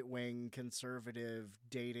of right wing conservative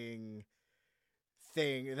dating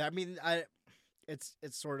thing. I mean, it's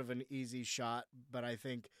sort of an easy shot, but I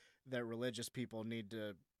think that religious people need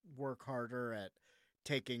to work harder at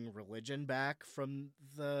taking religion back from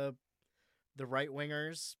the right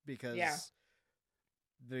wingers, because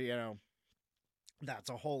that's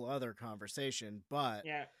a whole other conversation. But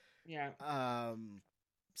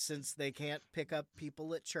since they can't pick up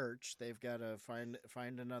people at church, they've got to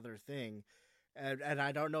find another thing. And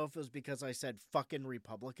I don't know if it was because I said fucking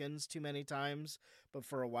Republicans too many times, but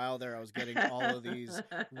for a while there I was getting all of these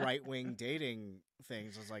right-wing dating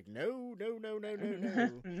things. I was like, no.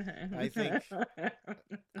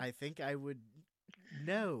 I think I would,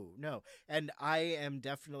 no. And I am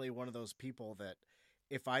definitely one of those people that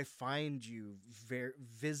if I find you very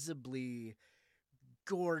visibly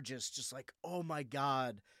gorgeous, just like, oh my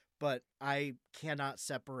God, but I cannot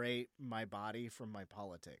separate my body from my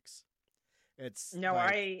politics. It's No,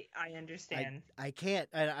 like I understand. I can't.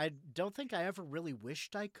 I don't think I ever really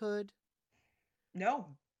wished I could. No,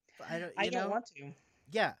 I don't. I don't want to.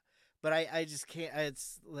 Yeah, but I just can't.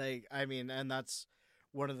 It's like, I mean, and that's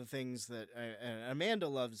one of the things that and Amanda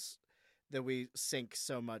loves, that we sync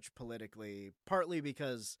so much politically, partly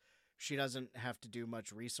because she doesn't have to do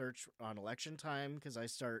much research on election time, because I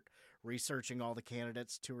start researching all the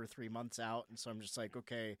candidates 2 or 3 months out, and so I'm just like,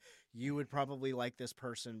 okay, you would probably like this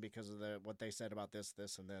person because of what they said about this,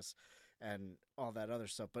 this, and this, and all that other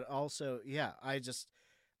stuff. But also, yeah, I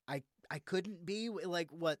couldn't be like,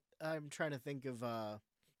 what I'm trying to think of.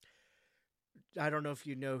 I don't know if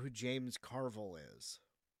you know who James Carville is.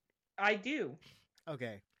 I do.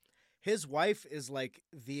 Okay. His wife is like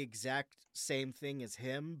the exact same thing as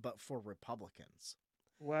him, but for Republicans.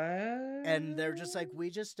 What? And they're just like, we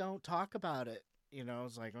just don't talk about it. You know,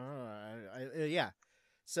 it's like, yeah.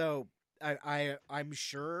 So I'm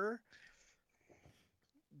sure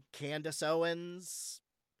Candace Owens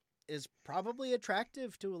is probably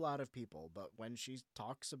attractive to a lot of people, but when she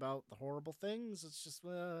talks about the horrible things, it's just,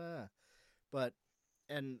 but,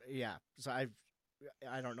 and yeah, so I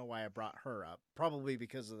don't know why I brought her up. Probably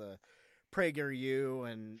because of the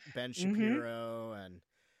PragerU and Ben Shapiro, and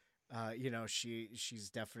she's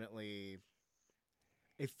definitely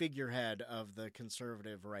a figurehead of the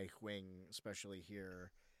conservative right wing, especially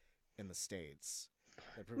here in the States.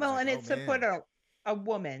 Well, and it's to put a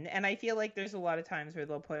woman, and I feel like there's a lot of times where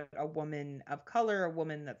they'll put a woman of color, a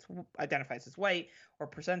woman that's identifies as white or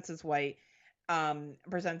presents as white,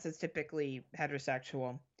 presents as typically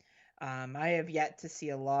heterosexual. I have yet to see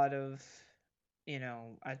a lot of,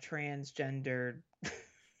 a transgendered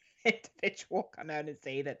individual come out and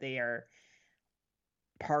say that they are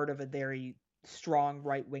part of a very strong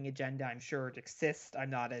right-wing agenda. I'm sure it exists. I'm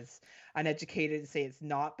not as uneducated to say it's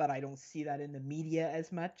not, but I don't see that in the media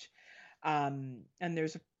as much. And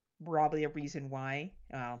there's probably a reason why.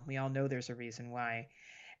 We all know there's a reason why.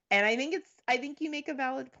 And I think you make a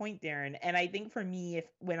valid point, Darren. And I think for me,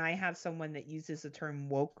 when I have someone that uses the term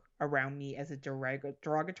woke around me as a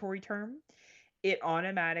derogatory term, it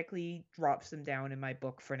automatically drops them down in my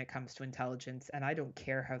book when it comes to intelligence. And I don't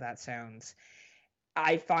care how that sounds.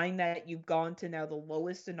 I find that you've gone to now the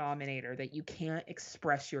lowest denominator, that you can't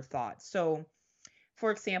express your thoughts. So,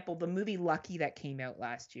 for example, the movie Lucky that came out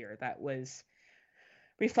last year, that was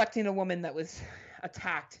reflecting a woman that was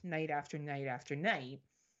attacked night after night after night,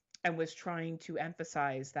 and was trying to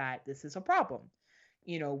emphasize that this is a problem.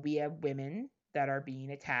 We have women that are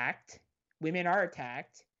being attacked. Women are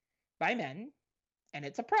attacked by men, and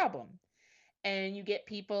it's a problem. And you get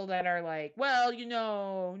people that are like, well,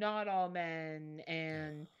 not all men,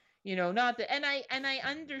 and not that. And I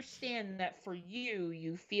understand that for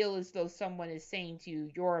you feel as though someone is saying to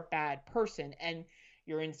you, you're a bad person, and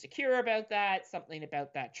you're insecure about that. Something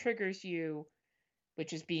about that triggers you,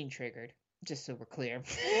 which is being triggered, just so we're clear.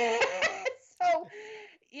 So,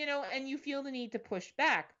 and you feel the need to push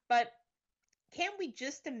back. But can't we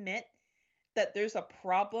just admit that there's a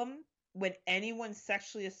problem when anyone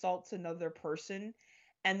sexually assaults another person,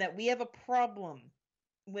 and that we have a problem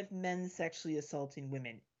with men sexually assaulting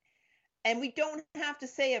women? And we don't have to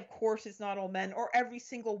say, of course, it's not all men, or every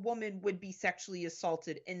single woman would be sexually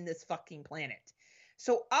assaulted in this fucking planet.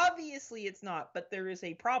 So obviously it's not, but there is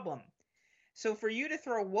a problem. So for you to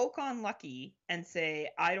throw woke on Lucky and say,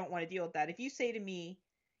 I don't want to deal with that, if you say to me,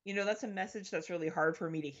 that's a message that's really hard for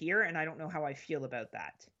me to hear, and I don't know how I feel about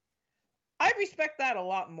that, I respect that a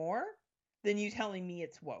lot more than you telling me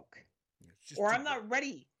it's woke. Or I'm not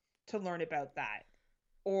ready to learn about that.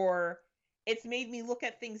 Or it's made me look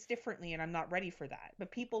at things differently and I'm not ready for that. But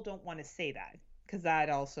people don't want to say that, because that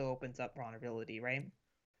also opens up vulnerability, right?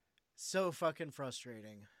 So fucking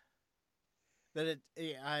frustrating. That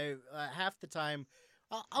I half the time,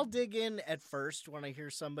 I'll dig in at first when I hear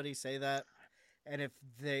somebody say that. And if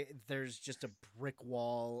there's just a brick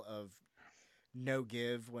wall of no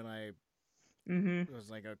give when I was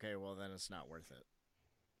like, okay, well then it's not worth it.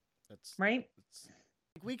 That's right.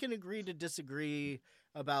 We can agree to disagree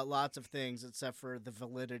about lots of things except for the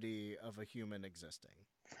validity of a human existing.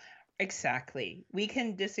 Exactly. We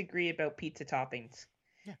can disagree about pizza toppings.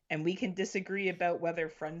 Yeah. And we can disagree about whether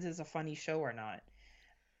Friends is a funny show or not.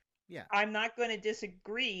 Yeah. I'm not going to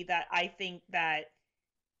disagree that I think that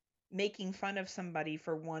making fun of somebody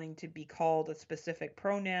for wanting to be called a specific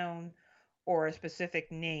pronoun or a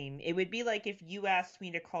specific name, it would be like if you asked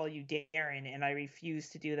me to call you Darren and I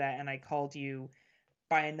refused to do that and I called you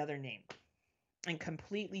by another name and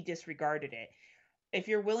completely disregarded it. If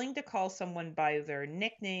you're willing to call someone by their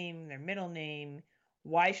nickname, their middle name,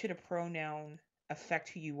 why should a pronoun affect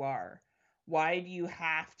who you are? Why do you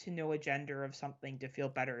have to know a gender of something to feel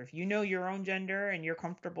better? If you know your own gender and you're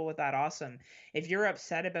comfortable with that, awesome. If you're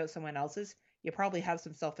upset about someone else's, you probably have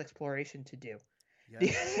some self-exploration to do.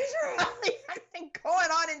 Because there's probably something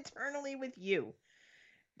going on internally with you.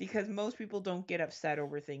 Because most people don't get upset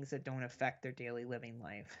over things that don't affect their daily living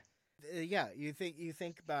life. Yeah, you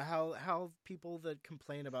think about how people that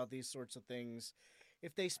complain about these sorts of things,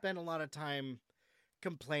 if they spend a lot of time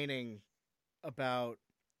complaining about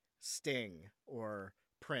Sting or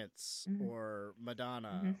Prince or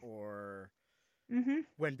Madonna or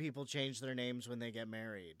when people change their names when they get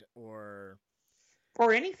married or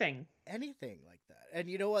anything like that. And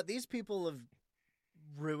you know what? These people have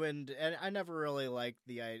ruined, and I never really liked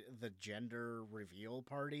the gender reveal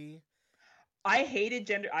party. I hated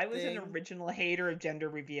gender. I was an original hater of gender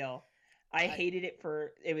reveal. I hated it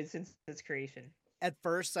since its creation. At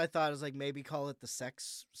first, I thought it was like maybe call it the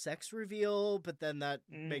sex reveal, but then that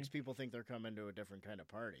makes people think they're coming to a different kind of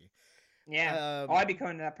party. Yeah. I'd be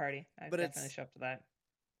coming to that party. I'd definitely show up to that.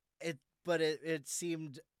 It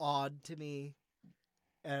seemed odd to me,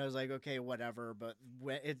 and I was like, okay, whatever. But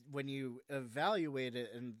when you evaluate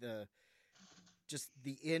it and the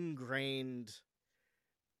ingrained.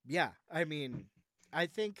 Yeah, I mean, I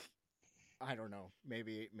think, I don't know,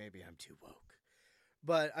 maybe I'm too woke,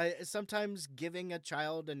 but sometimes giving a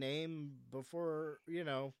child a name before,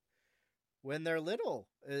 when they're little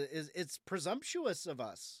it's presumptuous of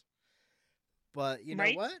us. But you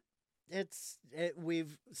know what?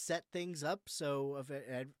 We've set things up so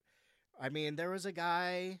I mean, there was a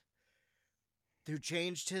guy who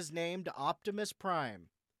changed his name to Optimus Prime,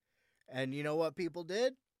 and you know what people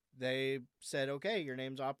did? They said, okay, your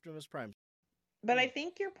name's Optimus Prime. But I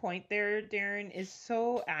think your point there, Darren, is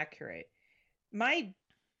so accurate. My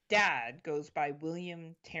dad goes by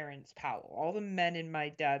William Terrence Powell. All the men in my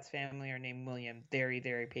dad's family are named William. Very,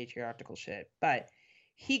 very patriarchal shit. But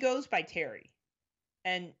he goes by Terry.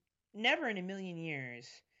 And never in a million years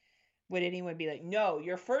would anyone be like, no,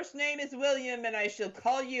 your first name is William and I shall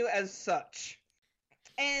call you as such.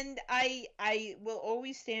 And I will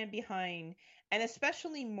always stand behind... And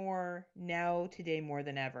especially more now, today, more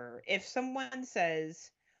than ever. If someone says,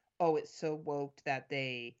 oh, it's so woke that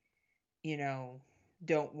they,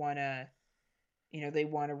 don't want to, they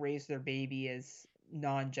want to raise their baby as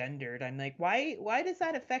non-gendered. I'm like, why does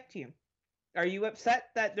that affect you? Are you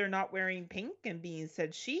upset that they're not wearing pink and being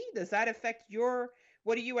said she? Does that affect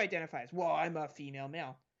what do you identify as? Well, I'm a female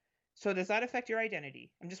male. So does that affect your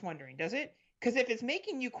identity? I'm just wondering, does it? Because if it's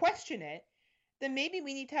making you question it, then maybe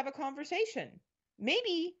we need to have a conversation.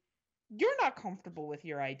 Maybe you're not comfortable with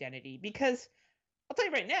your identity, because I'll tell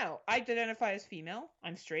you right now, I identify as female.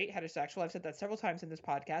 I'm straight, heterosexual. I've said that several times in this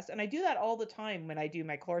podcast, and I do that all the time when I do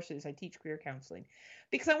my courses. I teach queer counseling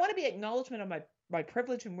because I want to be acknowledgement of my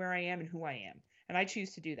privilege and where I am and who I am, and I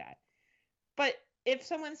choose to do that. But if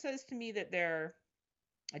someone says to me that they're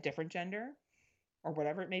a different gender or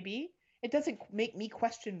whatever it may be, it doesn't make me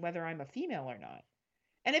question whether I'm a female or not.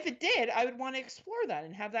 And if it did, I would want to explore that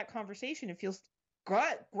and have that conversation. It feels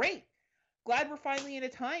great. Glad we're finally in a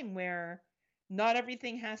time where not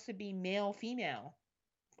everything has to be male, female.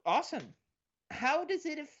 Awesome. How does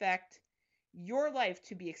it affect your life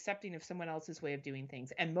to be accepting of someone else's way of doing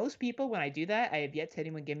things? And most people, when I do that, I have yet to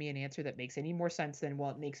anyone give me an answer that makes any more sense than,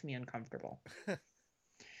 well, it makes me uncomfortable.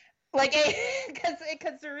 Like,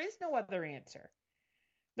 because there is no other answer.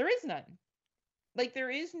 There is none. Like,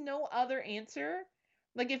 there is no other answer.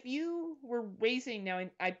 Like, if you were raising now,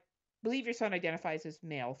 and I believe your son identifies as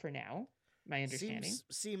male for now, my understanding.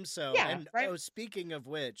 Seems so. Yeah, and right? Speaking of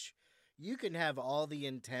which, you can have all the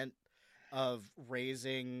intent of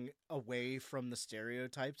raising away from the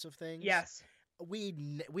stereotypes of things. Yes. We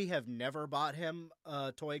have never bought him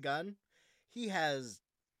a toy gun. He has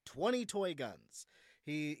 20 toy guns.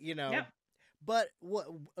 Yeah. But what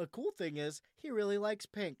a cool thing is, he really likes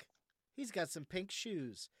pink. He's got some pink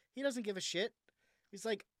shoes. He doesn't give a shit. He's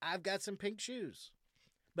like, I've got some pink shoes.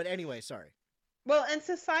 But anyway, sorry. Well, and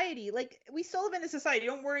society, like, we still live in a society.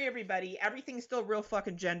 Don't worry, everybody. Everything's still real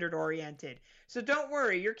fucking gendered oriented. So don't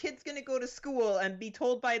worry. Your kid's going to go to school and be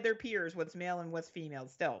told by their peers what's male and what's female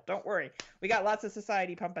still. Don't worry. We got lots of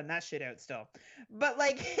society pumping that shit out still. But,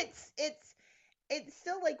 like, it's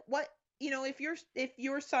still like, what, if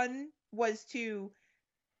your son was to,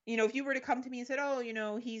 if you were to come to me and said,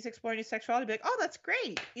 oh, he's exploring his sexuality, I'd be like, oh, that's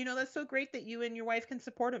great. That's so great that you and your wife can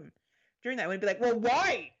support him during that. I'd be like, well,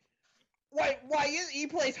 why? Why he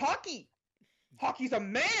plays hockey? Hockey's a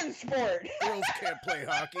man's sport. Girls can't play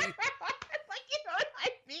hockey. Like, you know what I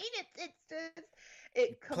mean? It's just,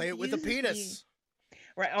 it play it with a penis.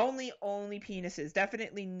 Right, only penises.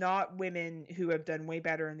 Definitely not women who have done way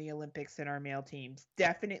better in the Olympics than our male teams.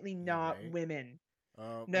 Definitely not Right. women.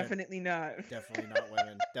 Oh, Definitely not. definitely not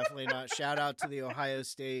women. Definitely not. Shout out to the Ohio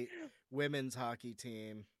State women's hockey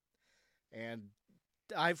team. And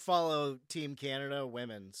I follow Team Canada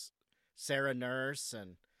women's. Sarah Nurse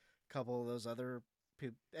and a couple of those other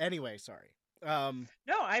people. Anyway, sorry. No,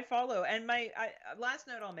 I follow. And last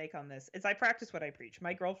note I'll make on this is I practice what I preach.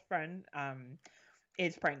 My girlfriend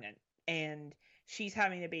is pregnant and she's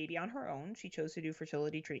having a baby on her own. She chose to do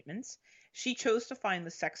fertility treatments. She chose to find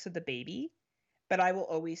the sex of the baby. But I will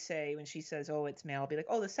always say when she says, "Oh, it's male," I'll be like,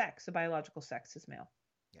 "Oh, the biological sex is male."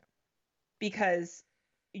 Yeah. Because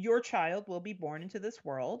your child will be born into this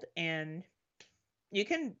world and you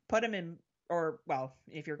can put him in, or, well,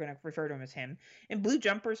 if you're going to refer to him as him, in blue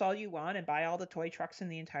jumpers all you want and buy all the toy trucks in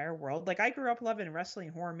the entire world. Like, I grew up loving wrestling,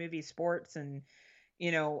 horror movies, sports, and,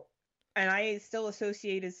 you know, and I still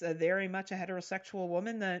associate as a very much a heterosexual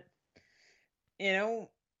woman that, you know,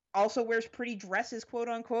 also wears pretty dresses, quote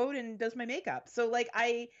unquote, and does my makeup. So, like,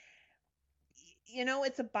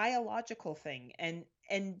 it's a biological thing. And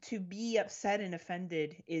to be upset and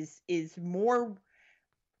offended is more,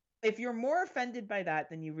 if you're more offended by that,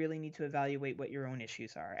 then you really need to evaluate what your own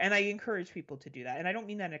issues are. And I encourage people to do that. And I don't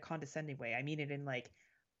mean that in a condescending way. I mean it in like,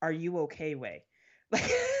 are you okay way?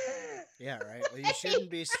 Like, yeah, right. Well, you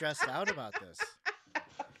shouldn't be stressed out about this.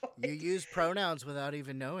 You use pronouns without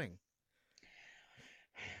even knowing.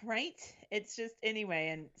 Right? It's just, anyway.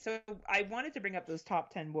 And so I wanted to bring up those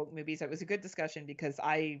top 10 woke movies. It was a good discussion because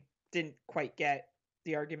I didn't quite get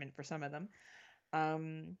the argument for some of them.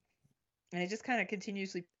 And it just kind of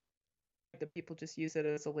continuously, the people just use it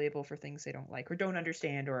as a label for things they don't like or don't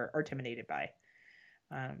understand or are intimidated by.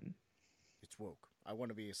 It's woke. I want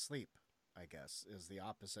to be asleep, I guess, is the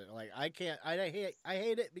opposite. Like, I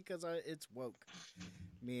hate it because it's woke.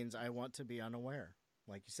 Means I want to be unaware.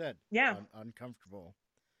 Like you said. Yeah. Uncomfortable.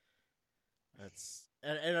 That's,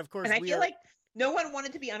 and of course, and I feel like no one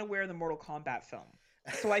wanted to be unaware of the Mortal Kombat film.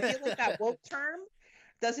 So I feel like that woke term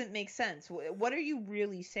doesn't make sense. What are you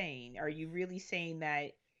really saying? Are you really saying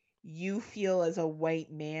that you feel as a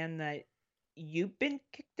white man that you've been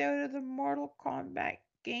kicked out of the Mortal Kombat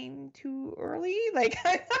game too early? Like,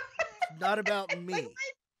 not about me.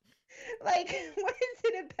 Like, what is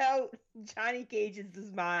it about Johnny Cage's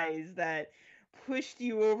demise that pushed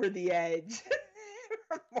you over the edge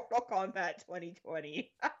from Mortal Kombat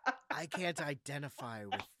 2020? I can't identify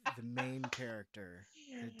with the main character.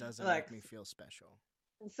 It doesn't make me feel special.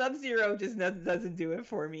 Sub-Zero just doesn't do it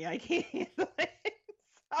for me. I can't handle it.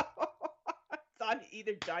 So it's on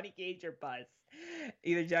either Johnny Cage or Buzz.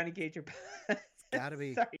 Either Johnny Cage or Buzz. Gotta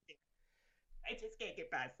be. Sorry. I just can't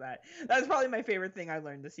get past that. That's probably my favorite thing I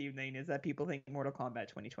learned this evening is that people think Mortal Kombat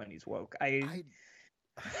 2020 is woke. I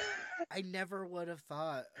never would have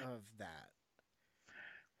thought of that.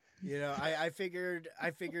 You know, I figured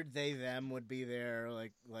they them would be there,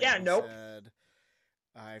 like yeah, you nope. said.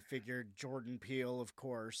 I figured Jordan Peele, of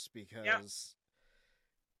course, because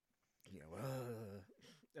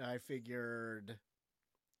I figured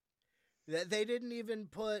that they didn't even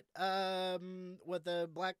put what the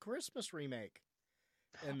Black Christmas remake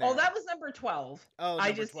in there. Oh, that was number 12. Oh,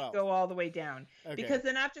 I just 12. go all the way down. Okay. Because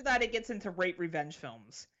then after that it gets into rape revenge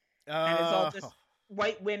films. And it's all just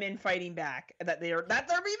white women fighting back that they're even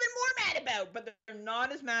more mad about, but they're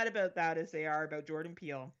not as mad about that as they are about Jordan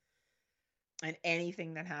Peele and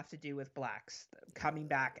anything that has to do with blacks coming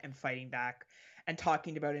back and fighting back and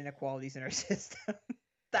talking about inequalities in our system.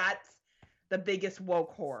 That's the biggest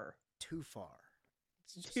woke horror. Too far.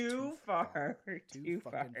 Too far. Too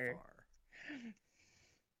fucking far.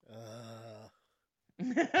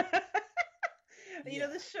 You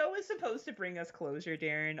know, the show is supposed to bring us closure,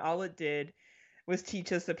 Darren. All it did was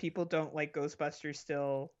teach us that people don't like Ghostbusters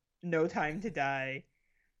still, No Time to Die,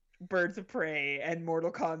 Birds of Prey, and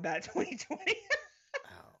Mortal Kombat 2020.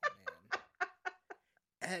 Oh,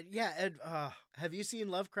 man. And have you seen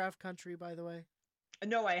Lovecraft Country, by the way?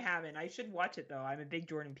 No, I haven't. I should watch it, though. I'm a big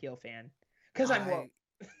Jordan Peele fan. Because I'm woke.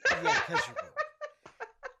 Yeah, because you're woke.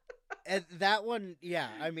 And that one, yeah,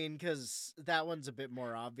 I mean, because that one's a bit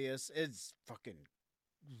more obvious. It's fucking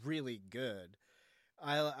really good.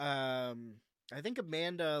 I think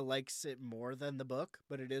Amanda likes it more than the book,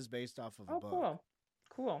 but it is based off of a book.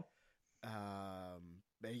 Cool.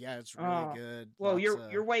 But yeah, it's really good. Well,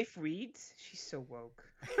 your wife reads. She's so woke.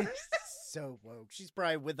 So woke. She's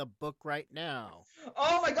probably with a book right now.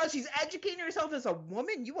 Oh my god, she's educating herself as a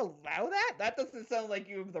woman? You allow that? That doesn't sound like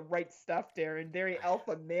you have the right stuff, Darren. Very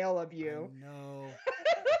alpha male of you. No.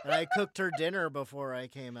 And I cooked her dinner before I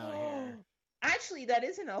came out here. Actually, that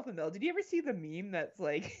is an alpha male. Did you ever see the meme that's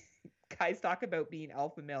like guys talk about being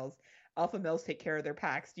alpha males? Alpha males take care of their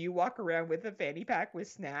packs. Do you walk around with a fanny pack with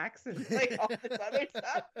snacks and like all this other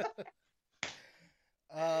stuff?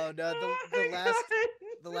 Oh no, Oh the my last God.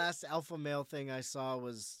 the last alpha male thing I saw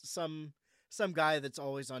was some guy that's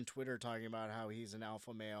always on Twitter talking about how he's an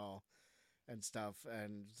alpha male and stuff,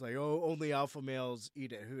 and it's like, oh, only alpha males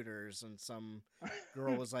eat at Hooters, and some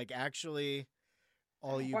girl was like, actually,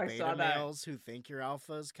 all you Oh, I saw beta that. males who think you're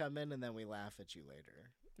alphas come in, and then we laugh at you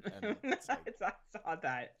later. And it's like, I saw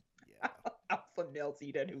that. yeah. Alpha males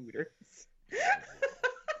eat at Hooters. It's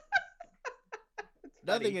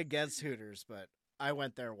Nothing funny. against Hooters, but I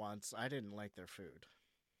went there once. I didn't like their food.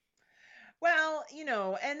 Well,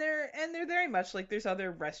 and they're very much like there's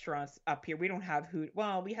other restaurants up here. We don't have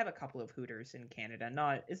Well, we have a couple of Hooters in Canada.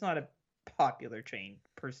 It's not a popular chain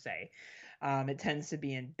per se. It tends to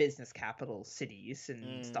be in business capital cities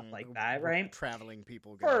and stuff like that, where right? traveling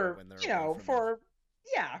people go when they're away from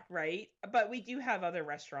Yeah, right. But we do have other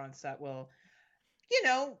restaurants that will,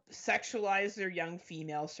 sexualize their young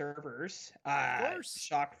female servers. Of course.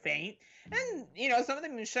 Shock faint. And, some of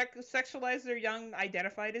them sexualize their young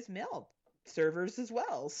identified as male servers as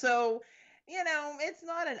well. So, it's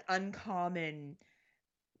not an uncommon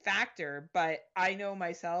factor, but I know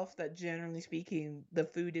myself that generally speaking, the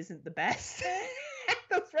food isn't the best at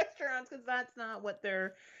those restaurants because that's not what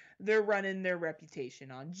they're running their reputation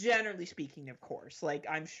on. Generally speaking, of course, like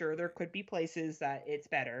I'm sure there could be places that it's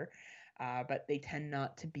better, but they tend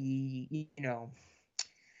not to be,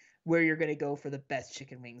 where you're going to go for the best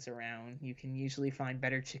chicken wings around. You can usually find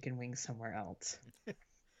better chicken wings somewhere else. And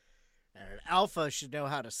an alpha should know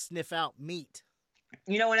how to sniff out meat.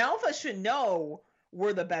 An alpha should know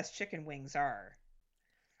where the best chicken wings are.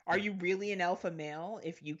 Are you really an alpha male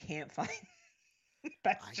if you can't find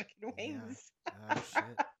best chicken wings? Yeah. Oh,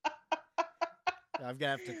 shit. I'm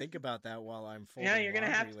gonna have to think about that while I'm folding You're gonna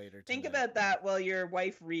have to later. Think tonight. about that while your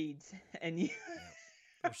wife reads and you.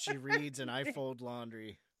 If she reads and I fold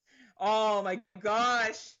laundry. Oh my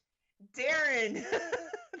gosh, Darren!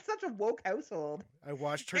 It's such a woke household. I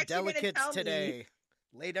washed her Next you're gonna delicates tell me- today.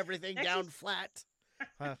 Laid everything Next down is- flat.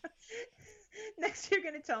 Huh. Next, you're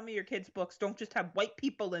going to tell me your kids' books don't just have white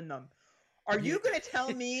people in them. Are you going to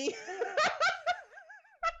tell me?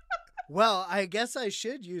 Well, I guess I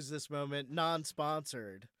should use this moment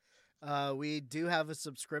non-sponsored. We do have a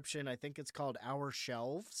subscription. I think it's called Our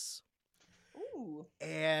Shelves. Ooh.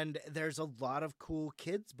 And there's a lot of cool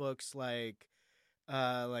kids books like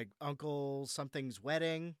Uncle Something's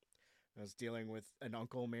Wedding. I was dealing with an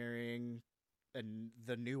uncle marrying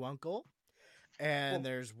the new uncle. And Cool.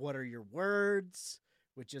 there's What Are Your Words,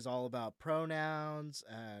 which is all about pronouns,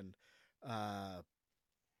 and a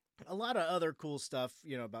lot of other cool stuff,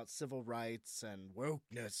 about civil rights and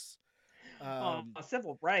wokeness.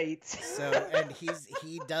 Civil rights. And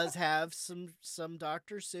he does have some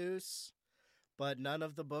Dr. Seuss, but none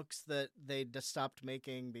of the books that they stopped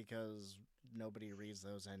making because nobody reads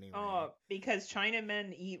those anyway. Because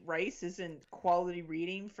Chinamen eat rice isn't quality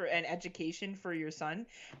reading for an education for your son.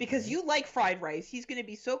 Because you like fried rice, he's going to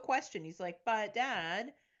be so questioned. He's like, but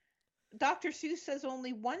Dad, Dr. Seuss says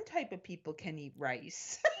only one type of people can eat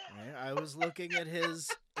rice. Right? I was looking at his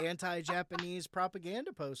anti-Japanese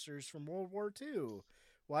propaganda posters from World War II.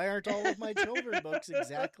 Why aren't all of my children books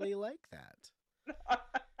exactly like that?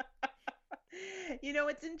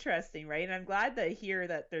 It's interesting, right? And I'm glad to hear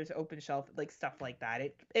that there's open shelf, like stuff like that.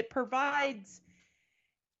 It provides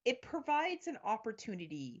an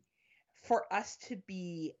opportunity for us to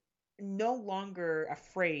be no longer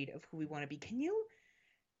afraid of who we want to be.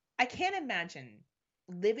 I can't imagine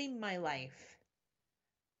living my life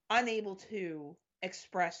unable to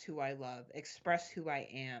express who I love, express who I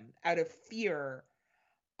am out of fear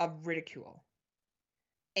of ridicule.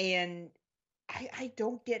 And I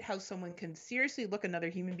don't get how someone can seriously look another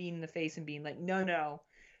human being in the face and being like, no,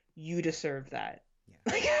 you deserve that.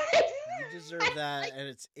 Yeah. Like, You deserve that, and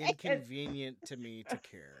it's inconvenient to me to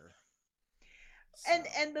care. So.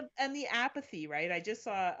 And the apathy, right? I just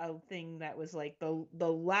saw a thing that was like the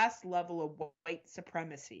last level of white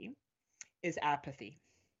supremacy is apathy.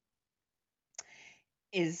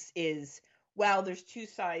 Is well, there's two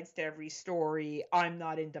sides to every story. I'm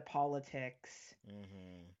not into politics.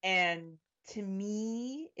 Mm-hmm. And to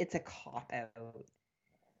me, it's a cop-out.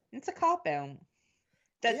 It's a cop-out.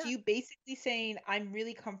 That's you basically saying, I'm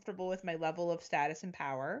really comfortable with my level of status and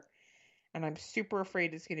power, and I'm super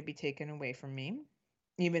afraid it's going to be taken away from me,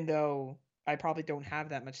 even though I probably don't have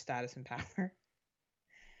that much status and power.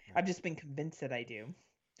 I've just been convinced that I do,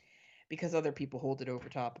 because other people hold it over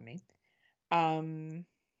top of me.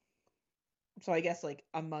 So I guess like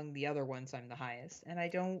among the other ones, I'm the highest. And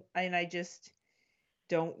I just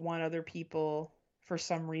don't want other people, for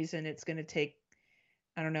some reason, it's going to take,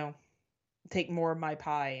 I don't know, take more of my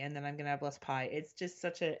pie and then I'm going to have less pie. It's just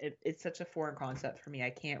it's such a foreign concept for me. I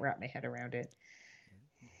can't wrap my head around it.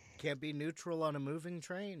 Can't be neutral on a moving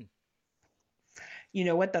train. You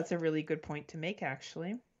know what? That's a really good point to make,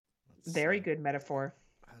 actually. Very good metaphor.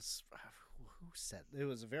 Who said it?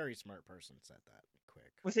 Was a very smart person said that.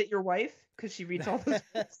 Quick. Was it your wife? Because she reads all those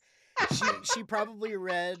books. she probably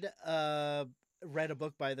read a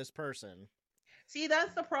book by this person. See,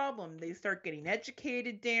 that's the problem. They start getting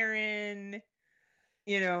educated, Darren.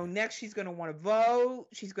 You know, next she's going to want to vote.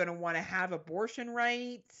 She's going to want to have abortion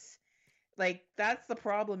rights. Like, that's the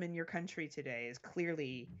problem in your country today, is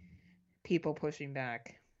clearly people pushing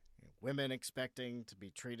back. Women expecting to be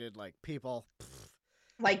treated like people.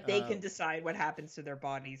 Like they can decide what happens to their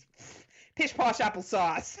bodies. Pish posh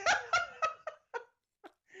applesauce.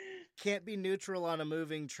 Can't be neutral on a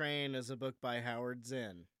moving train is a book by Howard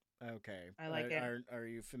Zinn. Okay. I like it. Are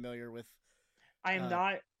you familiar with... I am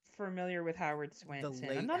not familiar with Howard Swanson. The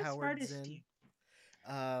late I'm not Howard as smart Zinn. as you.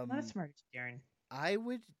 I'm not as smart as you, Darren. I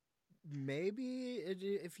would maybe,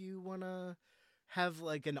 if you want to have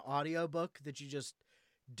like an audiobook that you just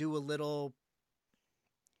do a little...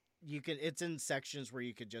 It's in sections where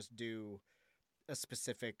you could just do a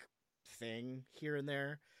specific thing here and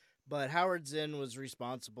there. But Howard Zinn was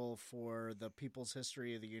responsible for the People's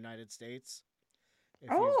History of the United States.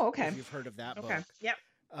 Okay. If you've heard of that book. Yep.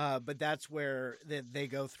 But that's where they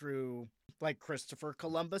go through like Christopher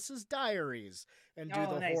Columbus's diaries and do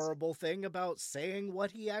the horrible thing about saying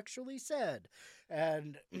what he actually said.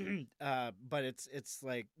 And but it's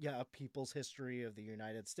like, a People's History of the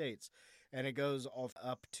United States. And it goes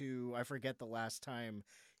up to, I forget the last time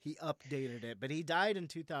he updated it, but he died in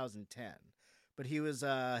 2010. But he was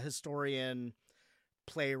a historian,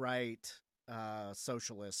 playwright,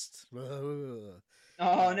 socialist. Oh,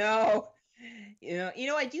 no. You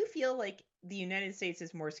know, I do feel like the United States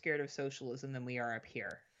is more scared of socialism than we are up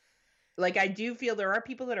here. Like, I do feel there are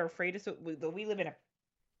people that are afraid of, though we live in a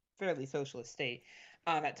fairly socialist state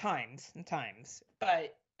at times.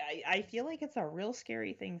 But I feel like it's a real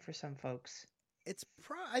scary thing for some folks.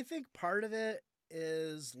 I think part of it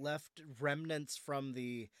is left remnants from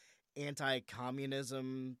the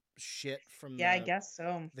anti-communism shit from I guess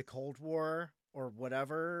so. The Cold War or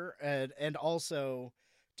whatever, and also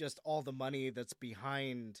just all the money that's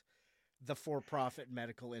behind the for-profit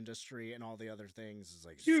medical industry and all the other things is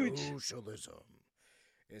like huge. Socialism.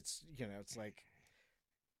 It's it's like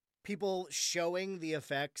people showing the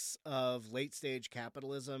effects of late-stage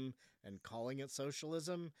capitalism and calling it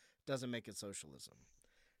socialism doesn't make it socialism.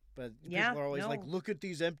 But people are always like, look at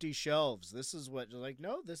these empty shelves. This is what... Like,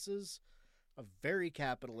 no, this is a very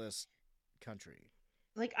capitalist country.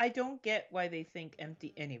 Like, I don't get why they think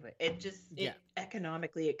empty anyway.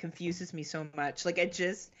 Economically, it confuses me so much. Like,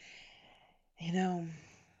 yes.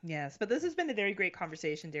 But this has been a very great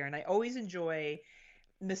conversation, Darren. I always enjoy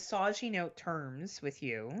massaging out terms with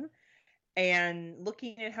you and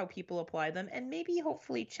looking at how people apply them and maybe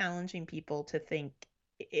hopefully challenging people to think,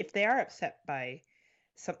 if they are upset by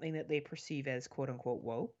something that they perceive as quote unquote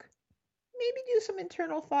woke, maybe do some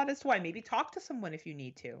internal thought as to why. Maybe talk to someone if you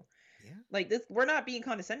need to. Yeah. Like this, we're not being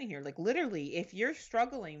condescending here. Like literally, if you're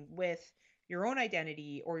struggling with your own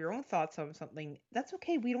identity or your own thoughts on something, that's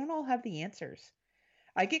okay. We don't all have the answers.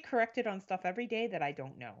 I get corrected on stuff every day that I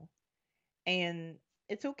don't know. And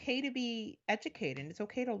it's okay to be educated. It's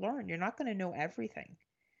okay to learn. You're not going to know everything.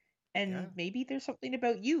 And maybe there's something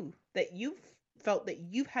about you that you've felt that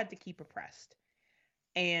you've had to keep oppressed.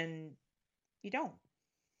 And you don't.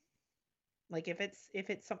 Like if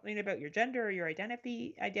it's something about your gender or your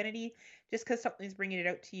identity, just because something's bringing it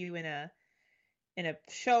out to you in a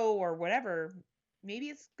show or whatever, maybe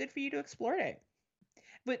it's good for you to explore it.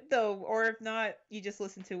 But or if not, you just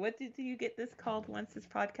listen to, what did you get this called once, this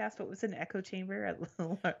podcast? What was an echo chamber at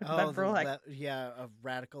a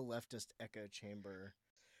radical leftist echo chamber.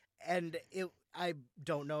 And I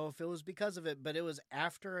don't know if it was because of it, but it was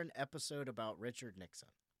after an episode about Richard Nixon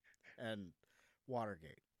and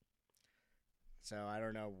Watergate. So I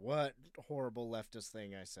don't know what horrible leftist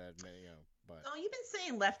thing I said, but... Oh, you've been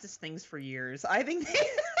saying leftist things for years. I think...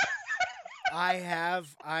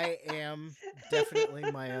 I am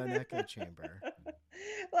definitely my own echo chamber.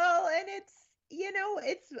 Well, and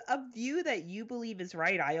it's a view that you believe is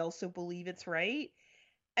right. I also believe it's right.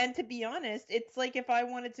 And to be honest, it's like if I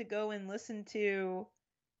wanted to go and listen to,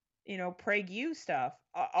 PragerU stuff,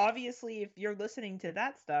 obviously if you're listening to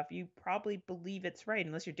that stuff, you probably believe it's right,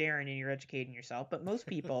 unless you're Darren and you're educating yourself. But most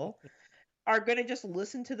people are going to just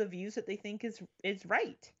listen to the views that they think is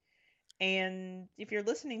right. And if you're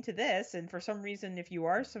listening to this, and for some reason, if you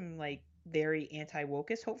are some like very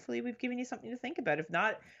anti-wokeist, hopefully we've given you something to think about. If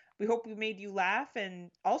not, we hope we made you laugh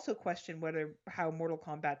and also question whether how Mortal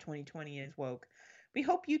Kombat 2020 is woke. We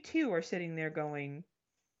hope you too are sitting there going,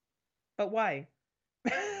 but why?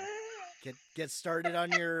 Get started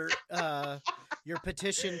on your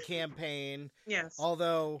petition campaign. Yes.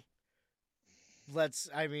 Although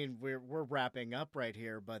we're wrapping up right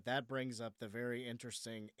here, but that brings up the very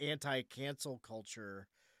interesting anti-cancel culture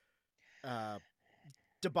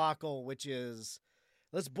debacle, which is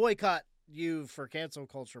let's boycott you for cancel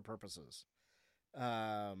culture purposes.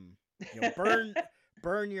 Burn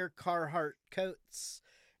your Carhartt coats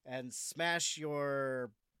and smash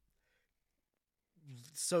your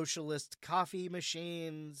socialist coffee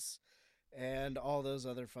machines and all those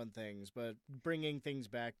other fun things, but bringing things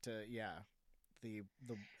back to the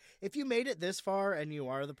if you made it this far and you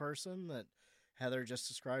are the person that Heather just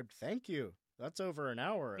described, thank you. That's over an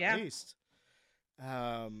hour at least.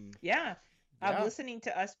 I'm listening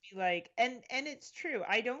to us be like, and it's true.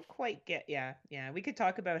 I don't quite get. We could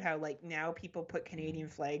talk about how like now people put Canadian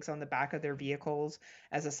flags on the back of their vehicles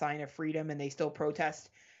as a sign of freedom, and they still protest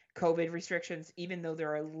COVID restrictions, even though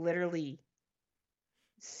there are literally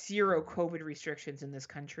 0 COVID restrictions in this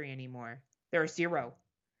country anymore. There are 0.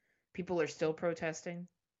 People are still protesting.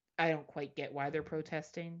 I don't quite get why they're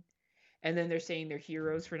protesting. And then they're saying they're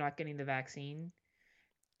heroes for not getting the vaccine.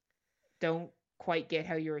 Don't quite get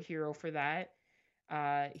how you're a hero for that.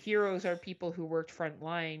 Heroes are people who worked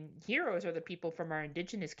frontline. Heroes are the people from our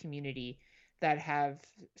Indigenous community that have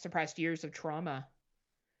suppressed years of trauma.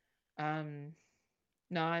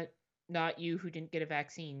 Not you who didn't get a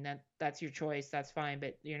vaccine. That's your choice. That's fine,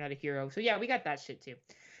 but you're not a hero. So yeah, we got that shit too.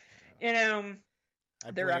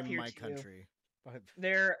 They're up here my too. Country.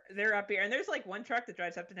 They're up here, and there's like one truck that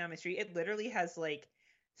drives up and down my street. It literally has like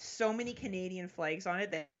so many Canadian flags on it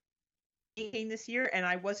that came this year, and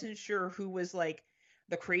I wasn't sure who was like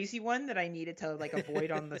the crazy one that I needed to like avoid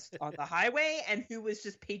on the highway, and who was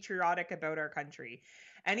just patriotic about our country.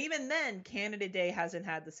 And even then, Canada Day hasn't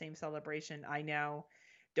had the same celebration. I now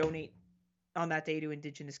donate on that day to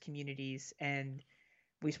Indigenous communities, and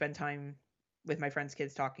we spend time with my friends'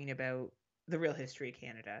 kids talking about the real history of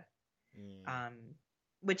Canada,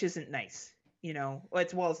 which isn't nice.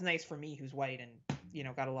 It's nice for me who's white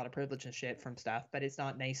and got a lot of privilege and shit from stuff, but it's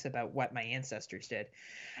not nice about what my ancestors did.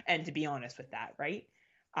 And to be honest with that, right?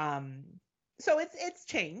 So it's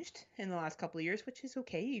changed in the last couple of years, which is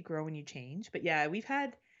okay. You grow and you change. But yeah, we've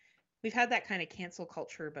had that kind of cancel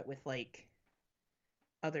culture, but with like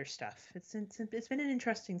other stuff. It's been an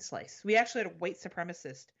interesting slice. We actually had a white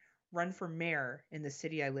supremacist run for mayor in the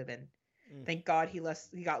city I live in. Thank God he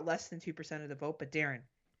got less than 2% of the vote, but Darren,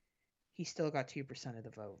 he still got 2% of the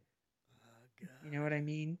vote. God. You know what I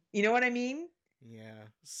mean? Yeah.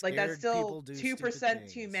 Like that's still 2%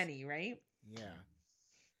 too many, right? Yeah.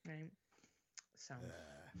 Right. So.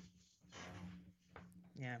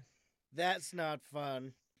 Yeah. That's not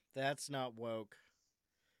fun. That's not woke.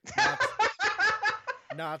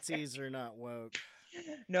 Nazis are not woke.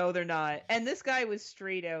 No, they're not. And this guy was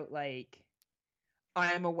straight out like,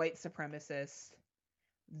 I am a white supremacist.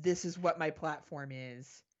 This is what my platform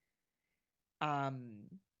is.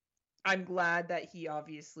 I'm glad that he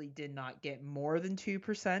obviously did not get more than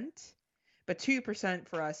 2%. But 2%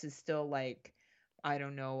 for us is still like, I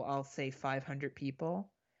don't know, I'll say 500 people.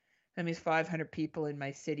 That means 500 people in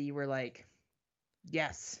my city were like,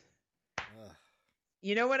 yes. Ugh.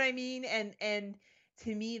 You know what I mean? And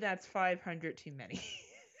to me, that's 500 too many.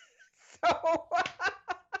 So...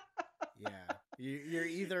 Yeah. You're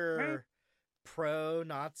either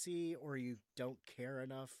pro-Nazi or you don't care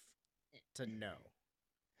enough to know.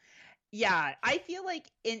 Yeah, I feel like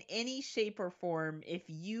in any shape or form, if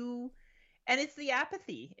you... And it's the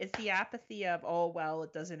apathy. It's the apathy of, oh, well,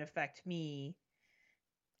 it doesn't affect me.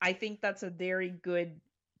 I think that's a very good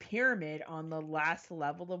pyramid on the last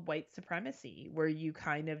level of white supremacy, where you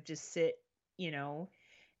kind of just sit, and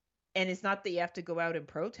it's not that you have to go out and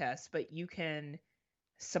protest, but you can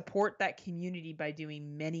support that community by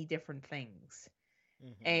doing many different things.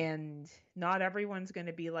 Mm-hmm. And not everyone's going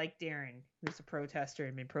to be like Darren, who's a protester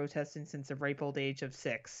and been protesting since the ripe old age of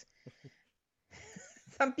 6.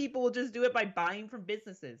 Some people will just do it by buying from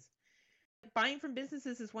businesses. Buying from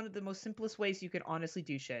businesses is one of the most simplest ways you can honestly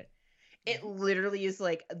do shit. It literally is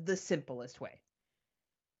like the simplest way.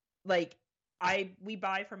 Like we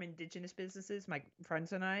buy from Indigenous businesses, my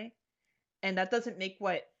friends and I, and that doesn't make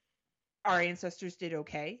what our ancestors did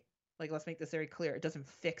okay. Like, let's make this very clear. It doesn't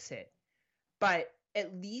fix it. But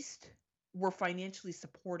at least we're financially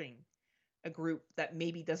supporting a group that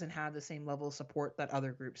maybe doesn't have the same level of support that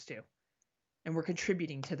other groups do. And we're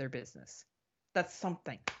contributing to their business. That's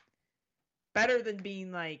something. Better than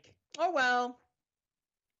being like, oh, well,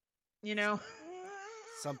 you know.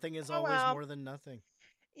 Something is Oh, always well. more than nothing.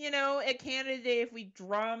 You know, at Canada Day, if we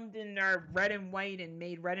drummed in our red and white and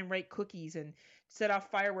made red and white cookies and set off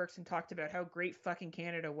fireworks and talked about how great fucking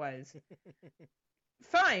Canada was,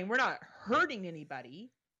 fine, we're not hurting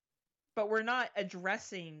anybody, but we're not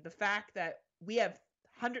addressing the fact that we have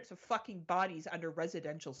hundreds of fucking bodies under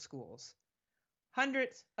residential schools.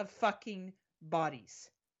 Hundreds of fucking bodies.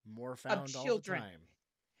 More found all the children. time.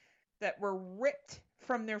 That were ripped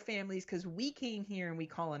from their families because we came here and we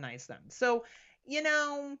colonized them. So, you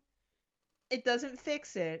know, it doesn't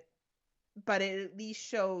fix it, but it at least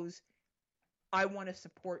shows I want to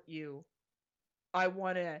support you. I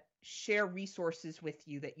want to share resources with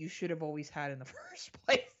you that you should have always had in the first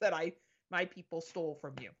place that my people stole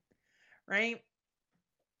from you. Right?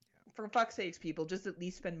 For fuck's sakes, people, just at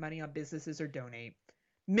least spend money on businesses or donate.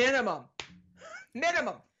 Minimum.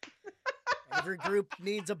 Minimum. Every group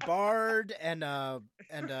needs a bard and a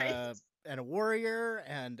Right. warrior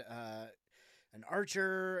and an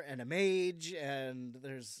archer and a mage, and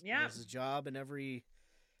there's a job in every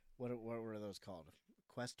what were those called?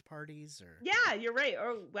 Quest parties or Yeah, you're right.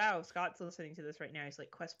 Oh wow, Scott's listening to this right now. He's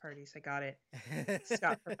like, quest parties, I got it.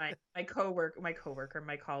 Scott from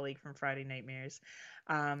my colleague from Friday Nightmares.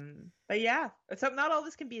 But yeah, so not all of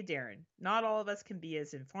us can be a Darren. Not all of us can be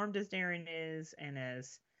as informed as Darren is and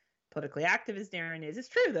as politically active as Darren is. It's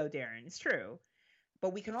true though, Darren. It's true.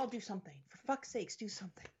 But we can all do something. For fuck's sakes, do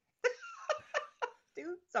something.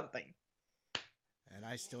 Do something. And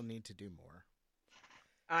I still need to do more.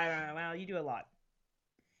 I don't know. Well, you do a lot.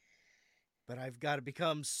 But I've got to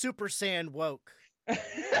become Super Saiyan woke. I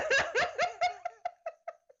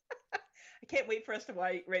can't wait for us to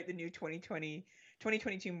write the new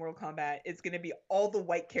 2022 Mortal Kombat. It's going to be all the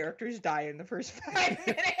white characters die in the first 5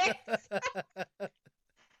 minutes.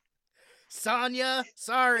 Sonya,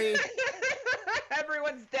 sorry.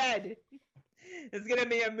 Everyone's dead. It's going to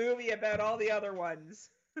be a movie about all the other ones.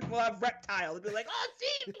 We'll have Reptile. It'll be like, oh,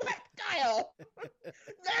 see, Reptile.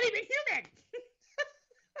 Not even human.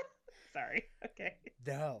 Sorry. Okay.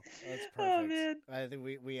 No, that's perfect. Oh, man. I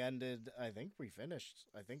think we ended. I think we finished.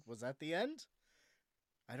 Was that the end?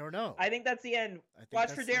 I don't know. I think that's the end. I think Watch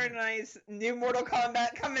that's for the Darren end. and I's new Mortal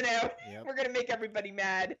Kombat coming out. Yep. We're going to make everybody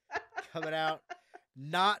mad. Coming out,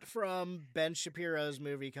 not from Ben Shapiro's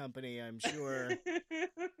movie company, I'm sure.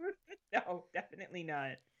 No, definitely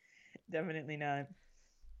not. Definitely not.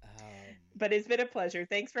 But it's been a pleasure.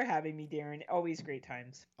 Thanks for having me, Darren. Always great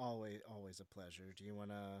times. Always a pleasure. Do you want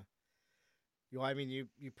to? I mean,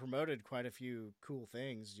 you promoted quite a few cool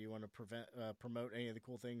things. Do you want to promote any of the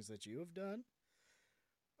cool things that you have done?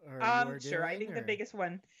 Sure. I think the biggest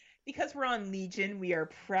one, because we're on Legion, we are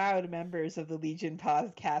proud members of the Legion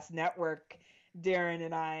Podcast Network. Darren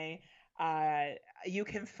and I. You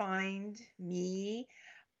can find me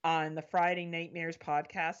on the Friday Nightmares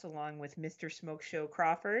podcast along with Mr. Smoke Show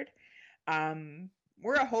Crawford.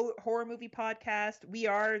 We're a horror movie podcast. We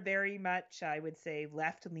are very much, I would say,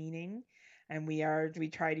 left-leaning, and we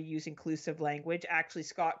try to use inclusive language. Actually,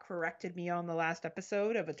 Scott corrected me on the last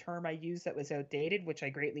episode of a term I used that was outdated, which I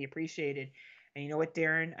greatly appreciated. And you know what,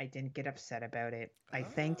 Darren? I didn't get upset about it. I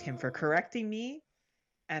thanked him for correcting me,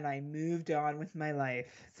 and I moved on with my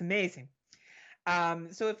life. It's amazing.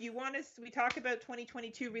 So if you want us, we talk about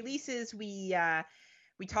 2022 releases. We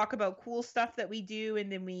talk about cool stuff that we do,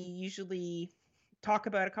 and then we usually talk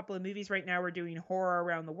about a couple of movies. Right now we're doing Horror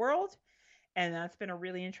Around the World, and that's been a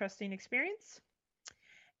really interesting experience.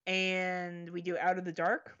 And we do Out of the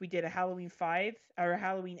Dark. We did a Halloween 5 or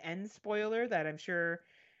Halloween End spoiler that I'm sure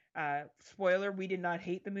spoiler, we did not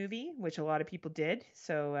hate the movie, which a lot of people did.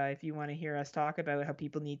 So if you want to hear us talk about how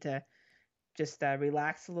people need to just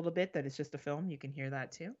relax a little bit, that it's just a film, you can hear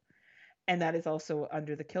that too. And that is also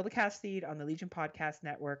under the Kill the Cast feed on the Legion Podcast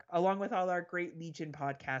Network, along with all our great Legion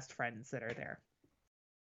podcast friends that are there.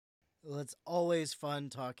 Well, it's always fun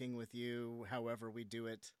talking with you, however we do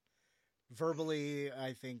it. Verbally,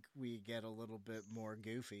 I think we get a little bit more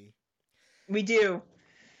goofy. We do.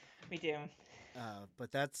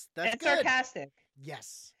 But that's and good. Sarcastic.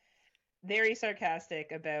 Yes. Very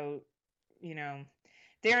sarcastic about,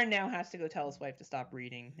 Darren now has to go tell his wife to stop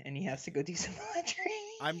reading, and he has to go do some laundry.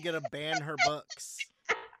 I'm going to ban her books.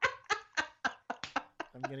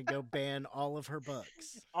 I'm going to go ban all of her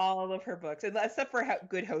books. All of her books, except for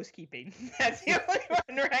Good Housekeeping. That's the only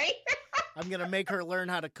one, right? I'm going to make her learn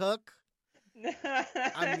how to cook. The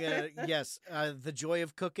joy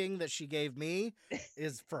of cooking that she gave me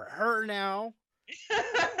is for her now.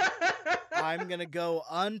 I'm going to go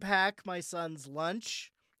unpack my son's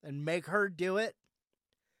lunch and make her do it.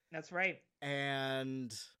 That's right.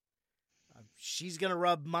 And she's going to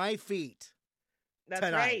rub my feet That's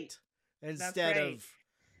tonight. right. Instead right. of,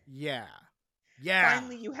 yeah. Yeah.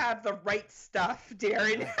 Finally, you have the right stuff,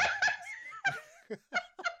 Darren.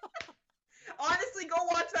 Honestly, go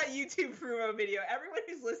watch that YouTube promo video. Everyone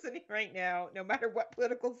who's listening right now, no matter what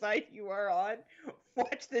political side you are on,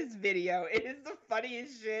 watch this video. It is the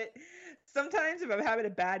funniest shit. Sometimes if I'm having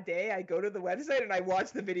a bad day, I go to the website and I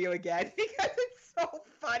watch the video again because it's so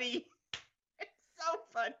funny. It's so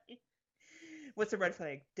funny. What's a red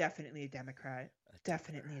flag? Definitely a Democrat.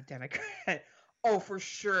 Definitely a Democrat. Oh, for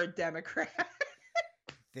sure a Democrat.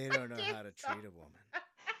 They don't know how to treat a woman.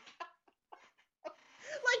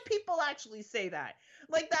 Like, people actually say that.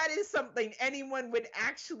 Like, that is something anyone would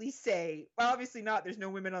actually say. Well, obviously not. There's no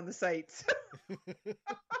women on the sites.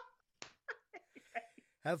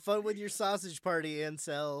 Have fun with your sausage party,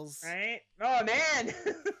 incels. Right? Oh, man.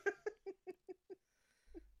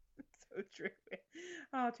 So true.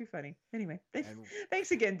 Oh, too funny. Anyway,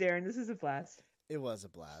 thanks again, Darren. This is a blast. It was a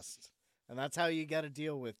blast. And that's how you gotta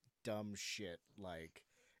deal with dumb shit like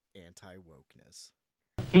anti-wokeness.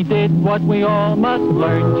 He did what we all must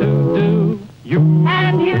learn to do. You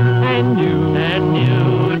and you and you and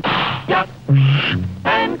you. Duck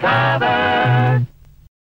and cover.